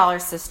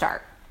 $100 to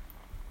start.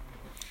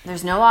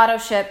 There's no auto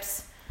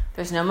ships,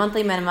 there's no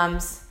monthly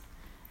minimums,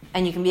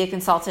 and you can be a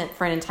consultant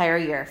for an entire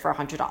year for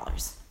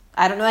 $100.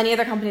 I don't know any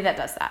other company that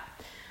does that.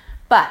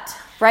 But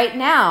right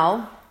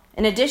now,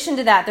 in addition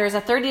to that, there's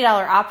a $30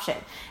 option.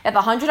 If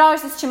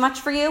 $100 is too much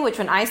for you, which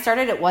when I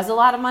started, it was a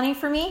lot of money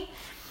for me.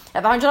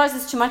 If $100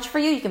 is too much for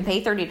you, you can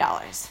pay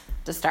 $30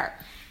 to start.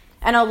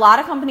 And a lot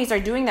of companies are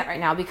doing that right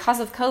now because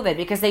of COVID,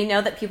 because they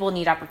know that people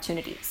need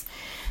opportunities.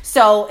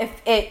 So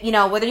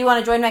whether you want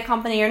to join my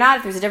company or not,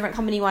 if there's a different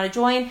company you want to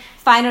join,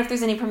 find out if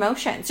there's any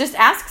promotions. Just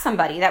ask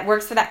somebody that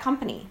works for that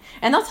company,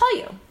 and they'll tell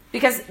you.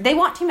 Because they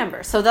want team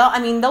members. So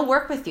they'll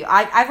work with you.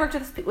 I've worked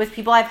with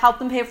people. I've helped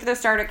them pay for their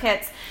starter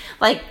kits.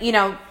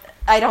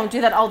 I don't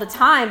do that all the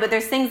time, but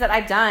there's things that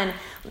I've done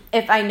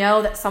if I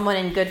know that someone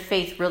in good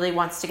faith really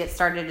wants to get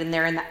started and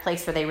they're in that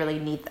place where they really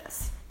need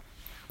this.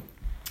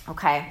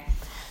 Okay.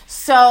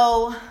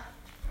 So,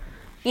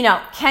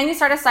 can you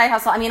start a side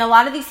hustle? I mean, a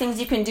lot of these things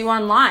you can do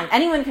online.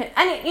 Anyone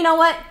can, you know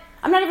what?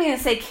 I'm not even going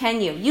to say can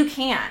you. You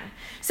can.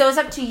 So it's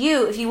up to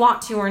you if you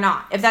want to or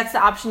not, if that's the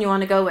option you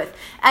want to go with.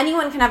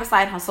 Anyone can have a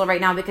side hustle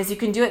right now because you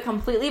can do it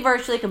completely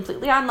virtually,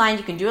 completely online.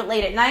 You can do it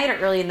late at night or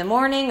early in the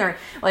morning or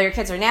while your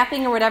kids are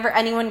napping or whatever.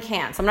 Anyone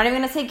can. So I'm not even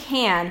going to say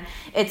can.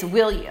 It's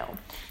will you.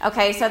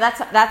 Okay, so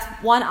that's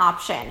one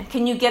option.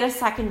 Can you get a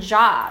second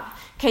job?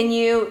 Can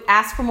you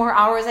ask for more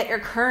hours at your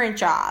current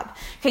job?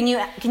 Can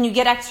you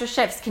get extra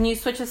shifts? Can you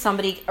switch with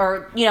somebody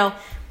or,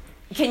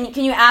 can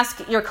you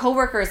ask your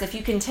coworkers if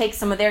you can take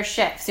some of their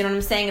shifts? You know what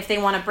I'm saying? If they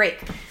want a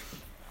break.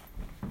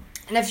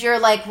 And if you're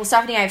like, well,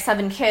 Stephanie, I have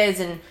 7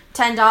 kids and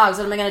 10 dogs,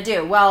 what am I going to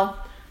do? Well,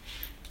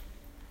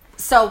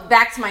 so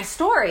back to my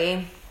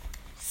story.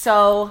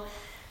 So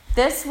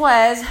let's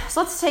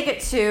take it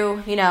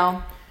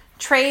to,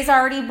 Trey's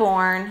already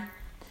born.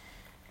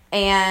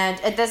 And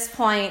at this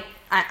point,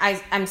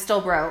 I'm still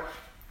broke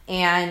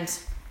and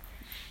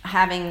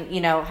having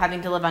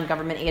to live on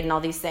government aid and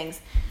all these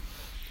things.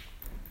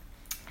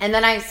 And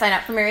then I signed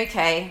up for Mary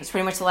Kay. It was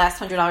pretty much the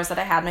last $100 that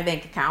I had in my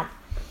bank account.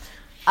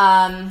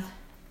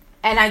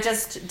 And I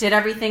just did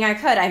everything I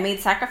could. I made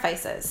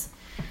sacrifices.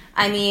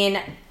 I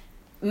mean,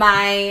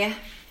 my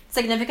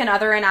significant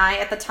other and I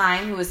at the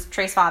time, who was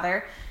Trey's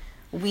father,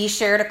 we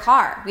shared a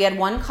car. We had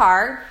one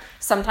car.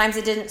 Sometimes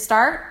it didn't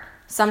start.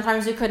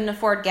 Sometimes we couldn't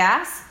afford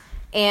gas.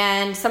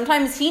 And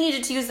sometimes he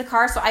needed to use the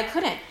car, so I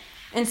couldn't.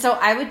 And so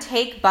I would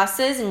take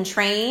buses and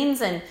trains.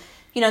 And,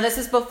 this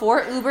is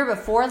before Uber,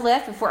 before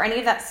Lyft, before any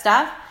of that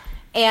stuff.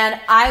 And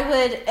I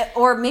would,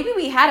 or maybe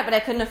we had it, but I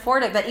couldn't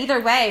afford it. But either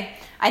way,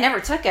 I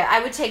never took it.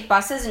 I would take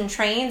buses and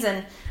trains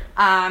and,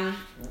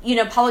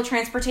 public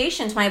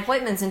transportation to my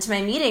appointments and to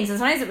my meetings. And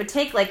sometimes it would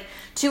take like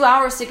 2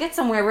 hours to get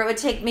somewhere where it would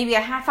take maybe a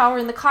half hour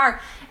in the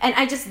car. And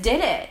I just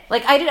did it.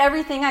 Like I did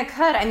everything I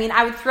could. I mean,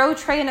 I would throw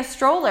Trey in a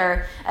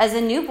stroller as a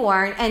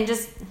newborn and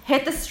just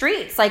hit the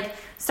streets, like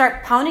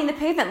start pounding the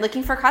pavement,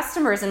 looking for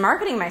customers and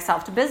marketing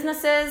myself to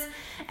businesses.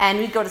 And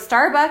we'd go to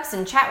Starbucks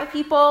and chat with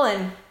people.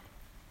 And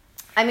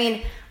I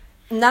mean,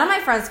 none of my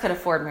friends could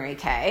afford Mary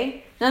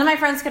Kay. None of my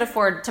friends could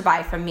afford to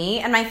buy from me.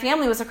 And my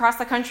family was across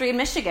the country in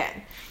Michigan.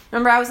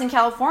 Remember, I was in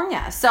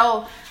California.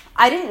 So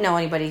I didn't know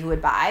anybody who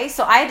would buy.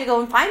 So I had to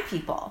go and find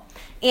people.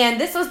 And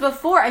this was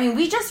before,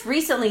 we just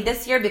recently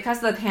this year,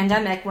 because of the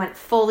pandemic, went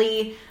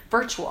fully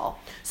virtual.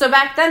 So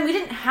back then, we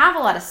didn't have a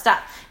lot of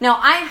stuff. Now,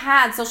 I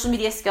had social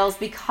media skills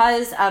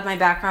because of my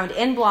background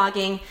in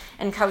blogging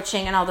and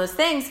coaching and all those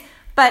things.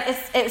 But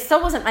it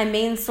still wasn't my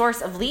main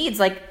source of leads.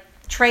 Like,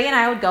 Trey and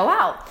I would go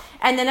out.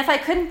 And then if I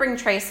couldn't bring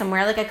Trey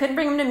somewhere, like I couldn't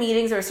bring him to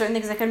meetings or certain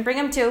things I couldn't bring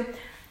him to,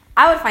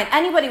 I would find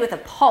anybody with a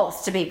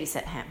pulse to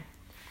babysit him.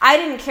 I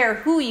didn't care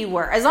who you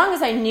were. As long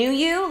as I knew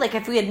you, like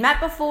if we had met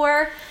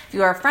before, if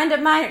you were a friend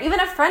of mine, or even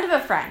a friend of a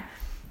friend.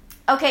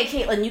 Okay,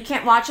 Caitlin, you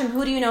can't watch him.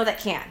 Who do you know that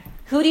can?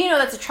 Who do you know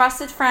that's a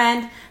trusted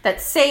friend,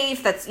 that's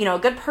safe, that's, a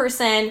good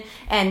person,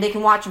 and they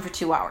can watch him for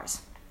 2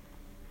 hours?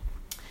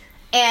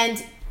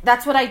 And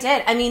that's what I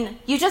did.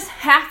 You just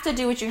have to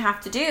do what you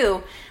have to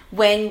do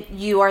when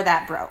you are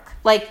that broke.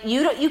 Like,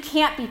 you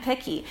can't be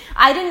picky.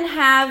 I didn't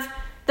have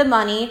the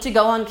money to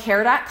go on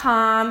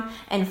care.com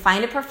and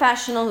find a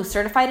professional who's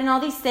certified in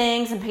all these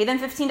things and pay them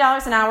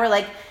 $15 an hour.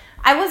 Like,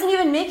 I wasn't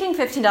even making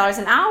 $15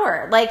 an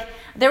hour. Like,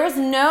 there was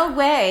no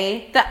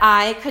way that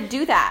I could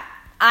do that.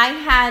 I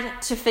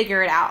had to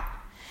figure it out.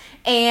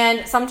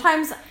 And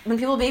sometimes when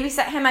people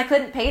babysit him, I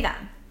couldn't pay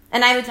them.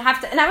 And I would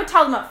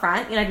tell them up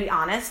front, I'd be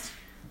honest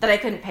that I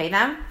couldn't pay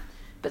them.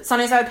 But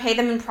sometimes I would pay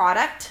them in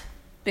product.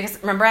 Because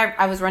remember,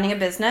 I was running a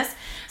business.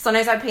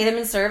 Sometimes I would pay them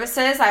in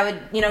services. I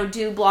would,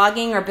 do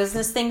blogging or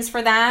business things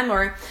for them.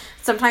 Or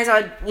sometimes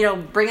I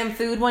would, bring them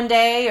food one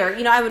day. Or,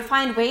 I would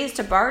find ways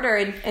to barter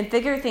and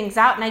figure things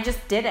out. And I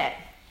just did it.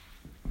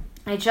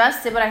 I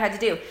just did what I had to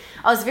do.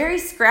 I was very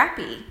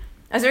scrappy.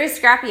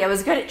 I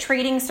was good at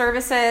trading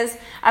services.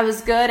 I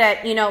was good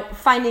at,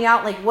 finding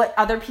out like what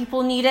other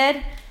people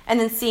needed and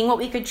then seeing what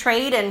we could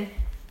trade and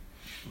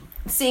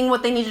seeing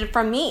what they needed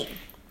from me,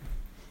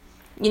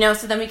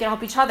 so then we could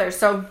help each other.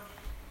 So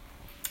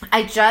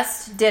I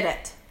just did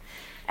it.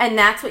 And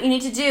that's what you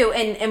need to do.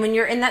 And when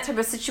you're in that type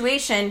of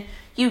situation,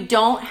 you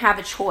don't have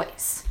a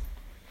choice.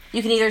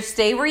 You can either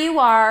stay where you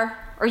are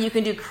or you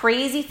can do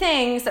crazy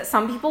things that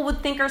some people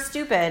would think are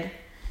stupid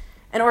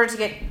in order to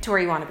get to where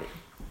you want to be.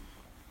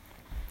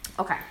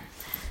 Okay.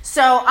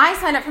 So I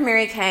signed up for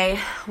Mary Kay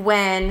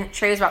when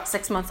Trey was about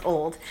 6 months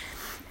old.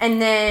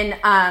 And then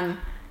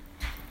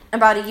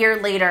about a year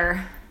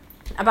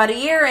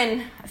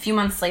and a few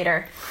months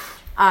later,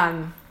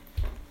 I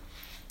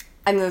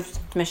moved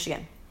to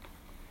Michigan.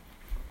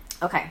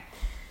 Okay.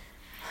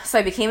 So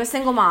I became a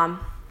single mom.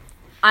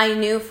 I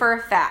knew for a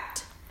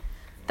fact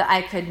that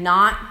I could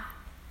not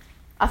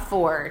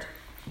afford,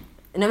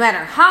 no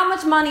matter how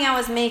much money I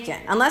was making,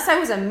 unless I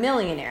was a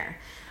millionaire,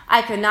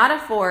 I could not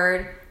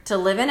afford to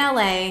live in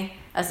LA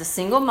as a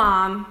single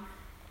mom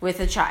with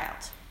a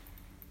child.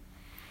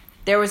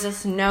 There was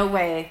just no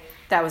way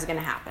that was going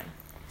to happen.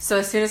 So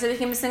as soon as I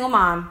became a single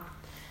mom,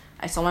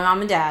 I told my mom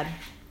and dad,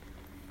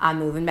 I'm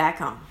moving back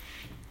home.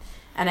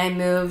 And I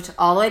moved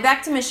all the way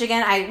back to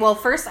Michigan.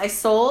 First I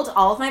sold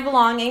all of my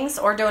belongings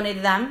or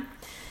donated them.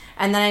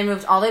 And then I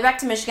moved all the way back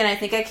to Michigan. I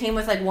think I came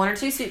with like 1 or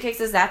 2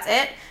 suitcases. That's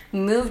it.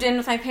 Moved in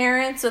with my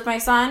parents, with my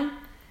son,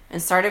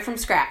 and started from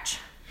scratch.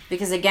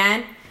 Because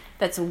again,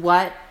 that's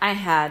what I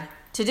had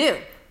to do.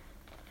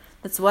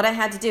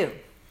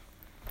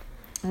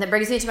 And that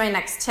brings me to my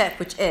next tip,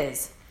 which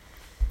is,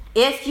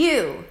 if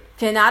you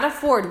cannot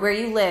afford where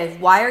you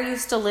live, why are you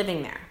still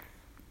living there?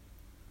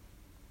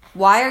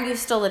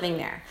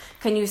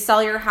 Can you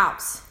sell your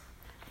house?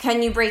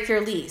 Can you break your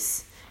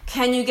lease?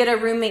 Can you get a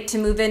roommate to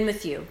move in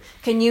with you?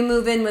 Can you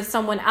move in with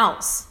someone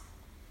else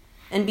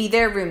and be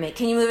their roommate?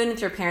 Can you move in with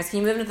your parents? Can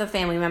you move in with a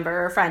family member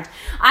or a friend?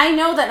 I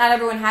know that not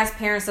everyone has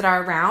parents that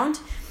are around.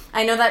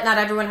 I know that not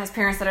everyone has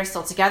parents that are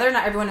still together.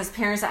 Not everyone has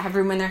parents that have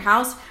room in their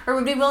house or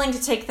would be willing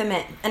to take them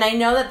in. And I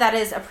know that that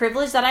is a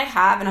privilege that I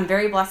have, and I'm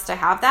very blessed to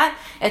have that.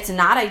 It's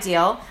not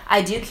ideal.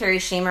 I do carry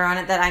shame around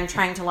it that I'm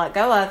trying to let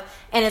go of,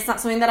 and it's not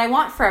something that I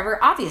want forever,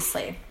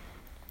 obviously.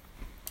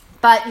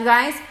 But you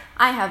guys,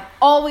 I have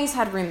always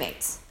had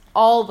roommates.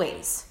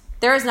 Always.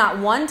 There is not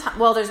one time.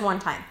 Well, there's one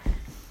time.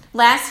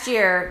 Last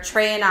year,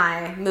 Trey and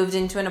I moved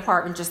into an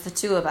apartment, just the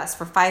two of us,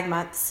 for 5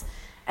 months.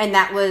 And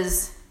that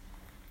was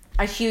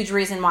a huge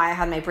reason why I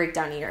had my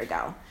breakdown a year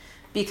ago.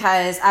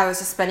 Because I was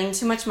just spending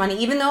too much money.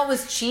 Even though it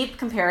was cheap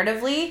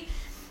comparatively,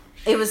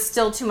 it was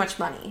still too much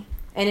money.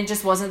 And it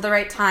just wasn't the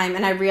right time.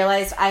 And I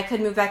realized I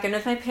could move back in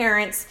with my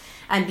parents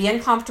and be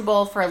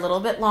uncomfortable for a little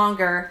bit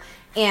longer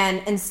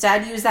and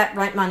instead use that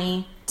rent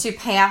money to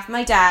pay off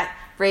my debt,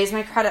 raise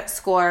my credit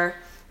score,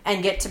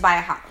 and get to buy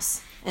a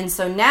house. And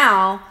so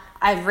now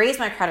I've raised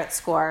my credit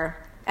score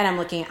and I'm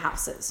looking at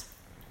houses.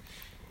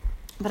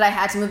 But I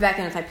had to move back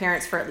in with my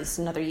parents for at least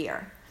another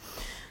year.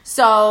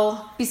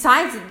 So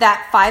besides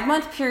that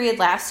 5-month period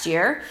last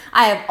year,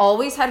 I have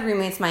always had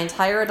roommates my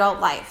entire adult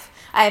life.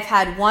 I have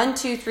had 1,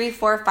 2, 3,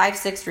 4, 5,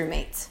 6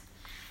 roommates.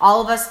 All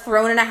of us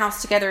thrown in a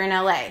house together in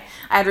LA.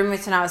 I had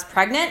roommates when I was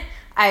pregnant.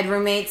 I had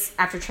roommates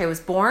after Trey was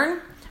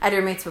born. I had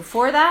roommates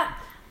before that.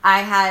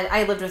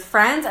 I lived with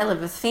friends. I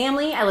lived with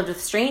family. I lived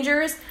with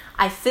strangers.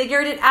 I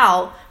figured it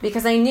out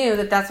because I knew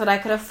that that's what I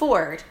could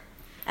afford.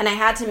 And I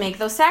had to make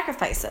those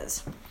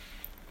sacrifices.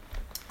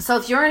 So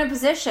if you're in a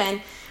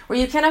position where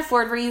you can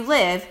afford where you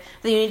live,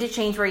 then you need to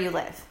change where you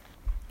live.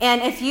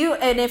 And if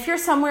you're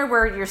somewhere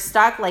where you're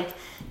stuck, like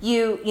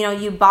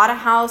you bought a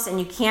house and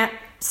you can't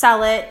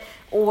sell it,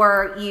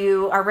 or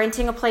you are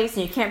renting a place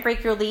and you can't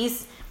break your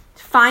lease,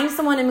 find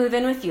someone to move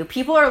in with you.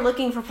 People are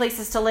looking for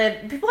places to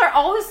live. People are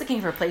always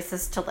looking for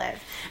places to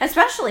live,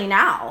 especially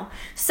now.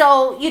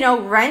 So,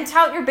 rent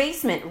out your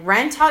basement,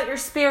 rent out your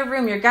spare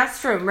room, your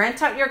guest room,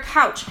 rent out your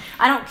couch.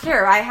 I don't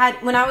care.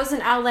 When I was in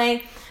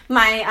LA,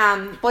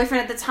 my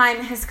boyfriend at the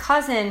time, his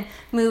cousin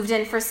moved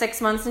in for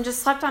 6 months and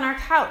just slept on our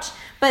couch.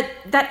 But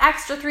that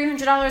extra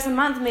 $300 a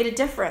month made a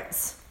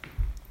difference.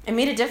 It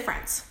made a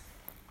difference.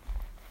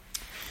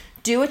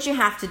 Do what you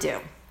have to do.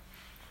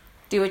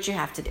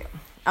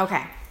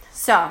 Okay,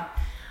 so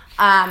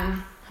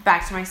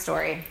back to my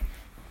story.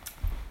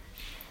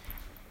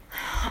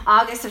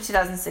 August of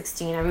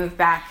 2016, I moved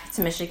back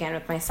to Michigan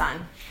with my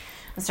son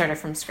and started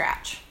from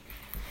scratch.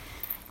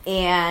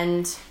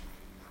 And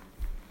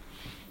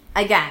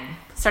again,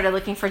 started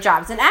looking for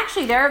jobs. And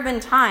actually, there have been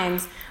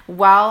times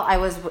while I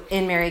was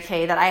in Mary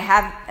Kay that I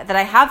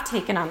have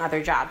taken on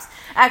other jobs.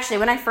 Actually,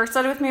 when I first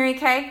started with Mary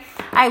Kay,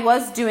 I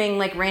was doing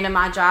like random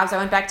odd jobs. I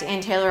went back to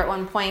Ann Taylor at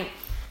one point.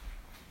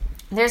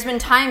 There's been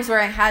times where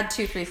I had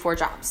 2, 3, 4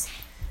 jobs.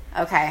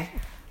 Okay.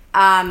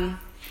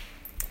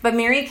 But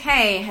Mary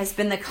Kay has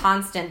been the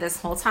constant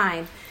this whole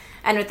time.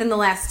 And within the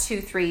last 2,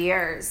 3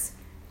 years,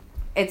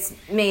 it's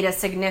made a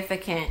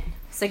significant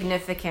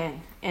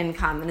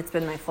income, and it's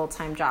been my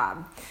full-time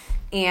job.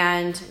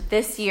 And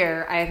this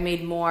year, I have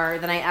made more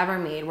than I ever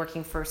made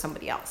working for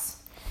somebody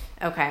else.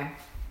 Okay.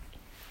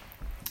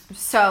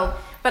 So,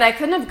 but I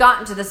couldn't have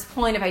gotten to this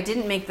point if I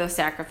didn't make those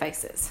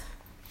sacrifices.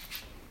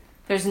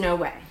 There's no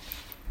way.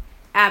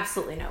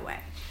 Absolutely no way.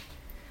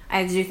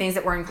 I had to do things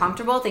that were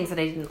uncomfortable, things that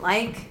I didn't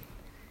like.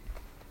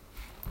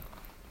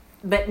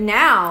 But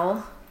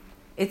now,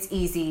 it's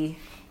easy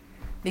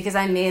because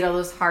I made all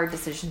those hard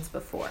decisions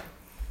before.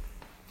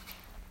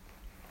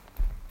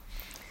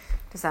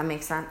 Does that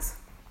make sense?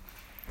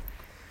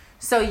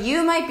 So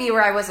you might be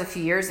where I was a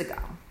few years ago.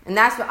 And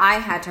that's what I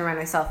had to remind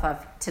myself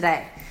of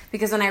today.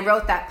 Because when I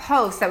wrote that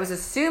post, I was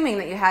assuming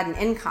that you had an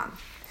income.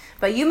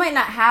 But you might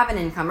not have an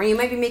income, or you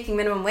might be making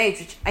minimum wage,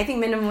 which I think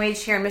minimum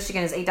wage here in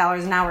Michigan is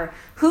 $8 an hour.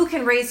 Who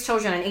can raise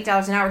children on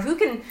 $8 an hour? Who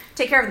can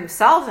take care of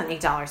themselves on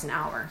 $8 an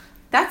hour?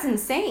 That's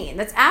insane.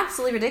 That's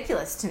absolutely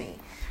ridiculous to me.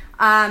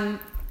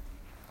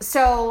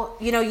 So,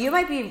 you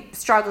might be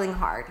struggling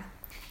hard.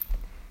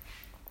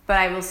 But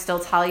I will still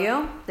tell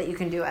you that you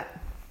can do it.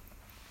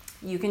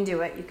 You can do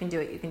it. You can do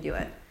it. You can do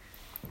it.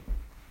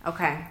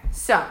 Okay,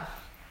 so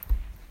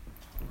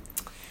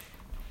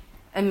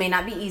it may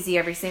not be easy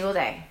every single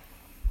day,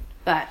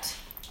 but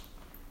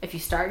if you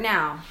start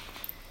now,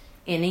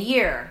 in a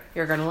year,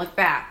 you're going to look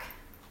back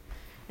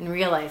and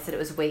realize that it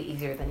was way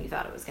easier than you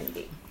thought it was going to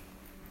be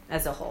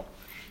as a whole.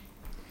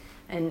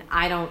 And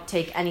I don't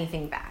take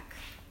anything back.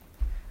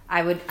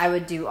 I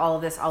would do all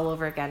of this all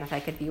over again if I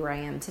could be where I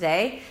am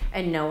today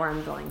and know where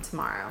I'm going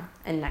tomorrow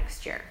and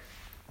next year.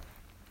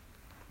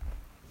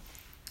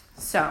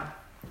 So,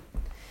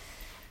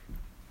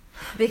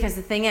 because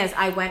the thing is,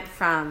 I went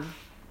from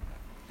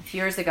a few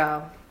years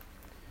ago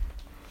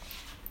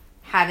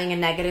having a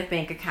negative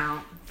bank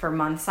account for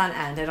months on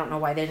end. I don't know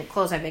why they didn't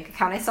close my bank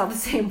account. I saw the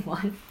same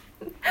one.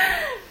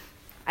 I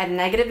had a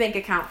negative bank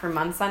account for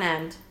months on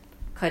end,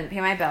 couldn't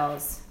pay my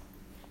bills,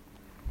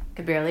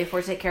 could barely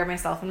afford to take care of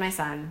myself and my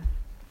son,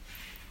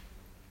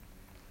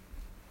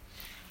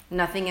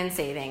 nothing in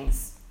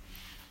savings,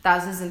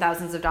 thousands and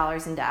thousands of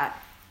dollars in debt,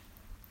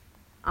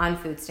 on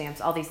food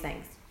stamps, all these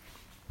things.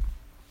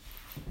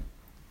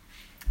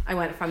 I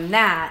went from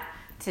that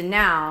to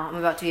now I'm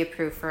about to be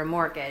approved for a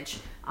mortgage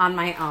on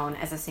my own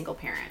as a single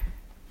parent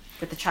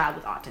with a child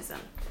with autism.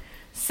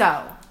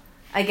 So,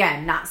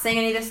 again, not saying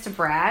any of this to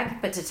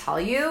brag, but to tell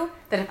you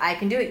that if I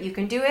can do it, you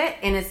can do it.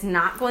 And it's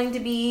not going to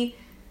be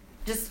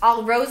just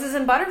all roses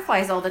and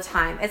butterflies all the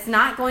time. It's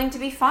not going to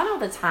be fun all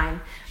the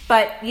time.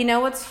 But you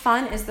know what's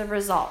fun is the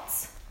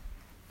results.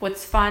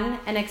 What's fun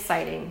and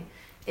exciting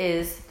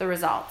is the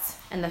results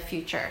and the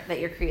future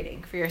that you're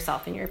creating for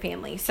yourself and your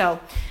family.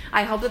 So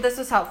I hope that this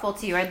was helpful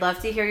to you. I'd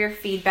love to hear your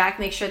feedback.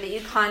 Make sure that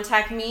you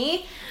contact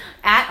me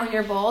at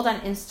OwnYourBold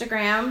on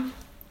Instagram.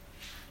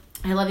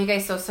 I love you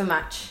guys so, so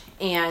much.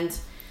 And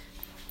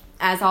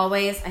as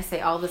always, I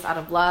say all this out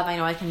of love. I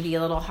know I can be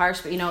a little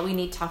harsh, but we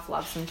need tough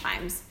love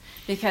sometimes,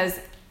 because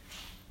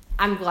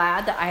I'm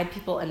glad that I had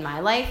people in my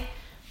life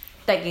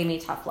that gave me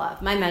tough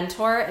love. My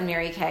mentor, and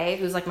Mary Kay,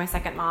 who's like my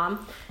second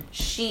mom,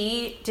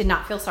 she did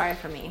not feel sorry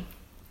for me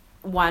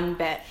one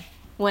bit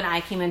when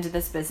I came into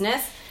this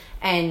business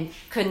and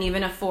couldn't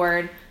even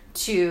afford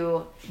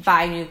to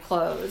buy new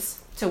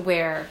clothes to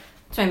wear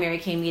to my Mary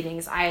Kay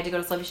meetings. I had to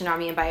go to Salvation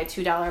Army and buy a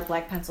 $2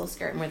 black pencil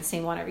skirt and wear the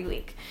same one every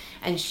week.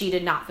 And she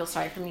did not feel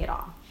sorry for me at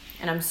all.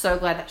 And I'm so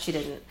glad that she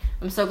didn't.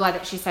 I'm so glad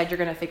that she said, you're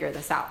going to figure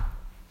this out.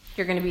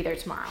 You're going to be there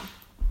tomorrow.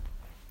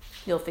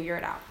 You'll figure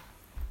it out.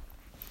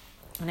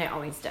 And I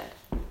always did.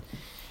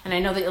 And I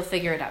know that you'll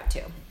figure it out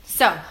too.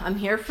 So I'm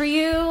here for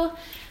you.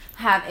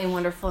 Have a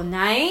wonderful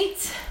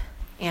night.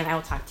 And I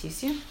will talk to you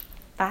soon.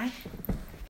 Bye.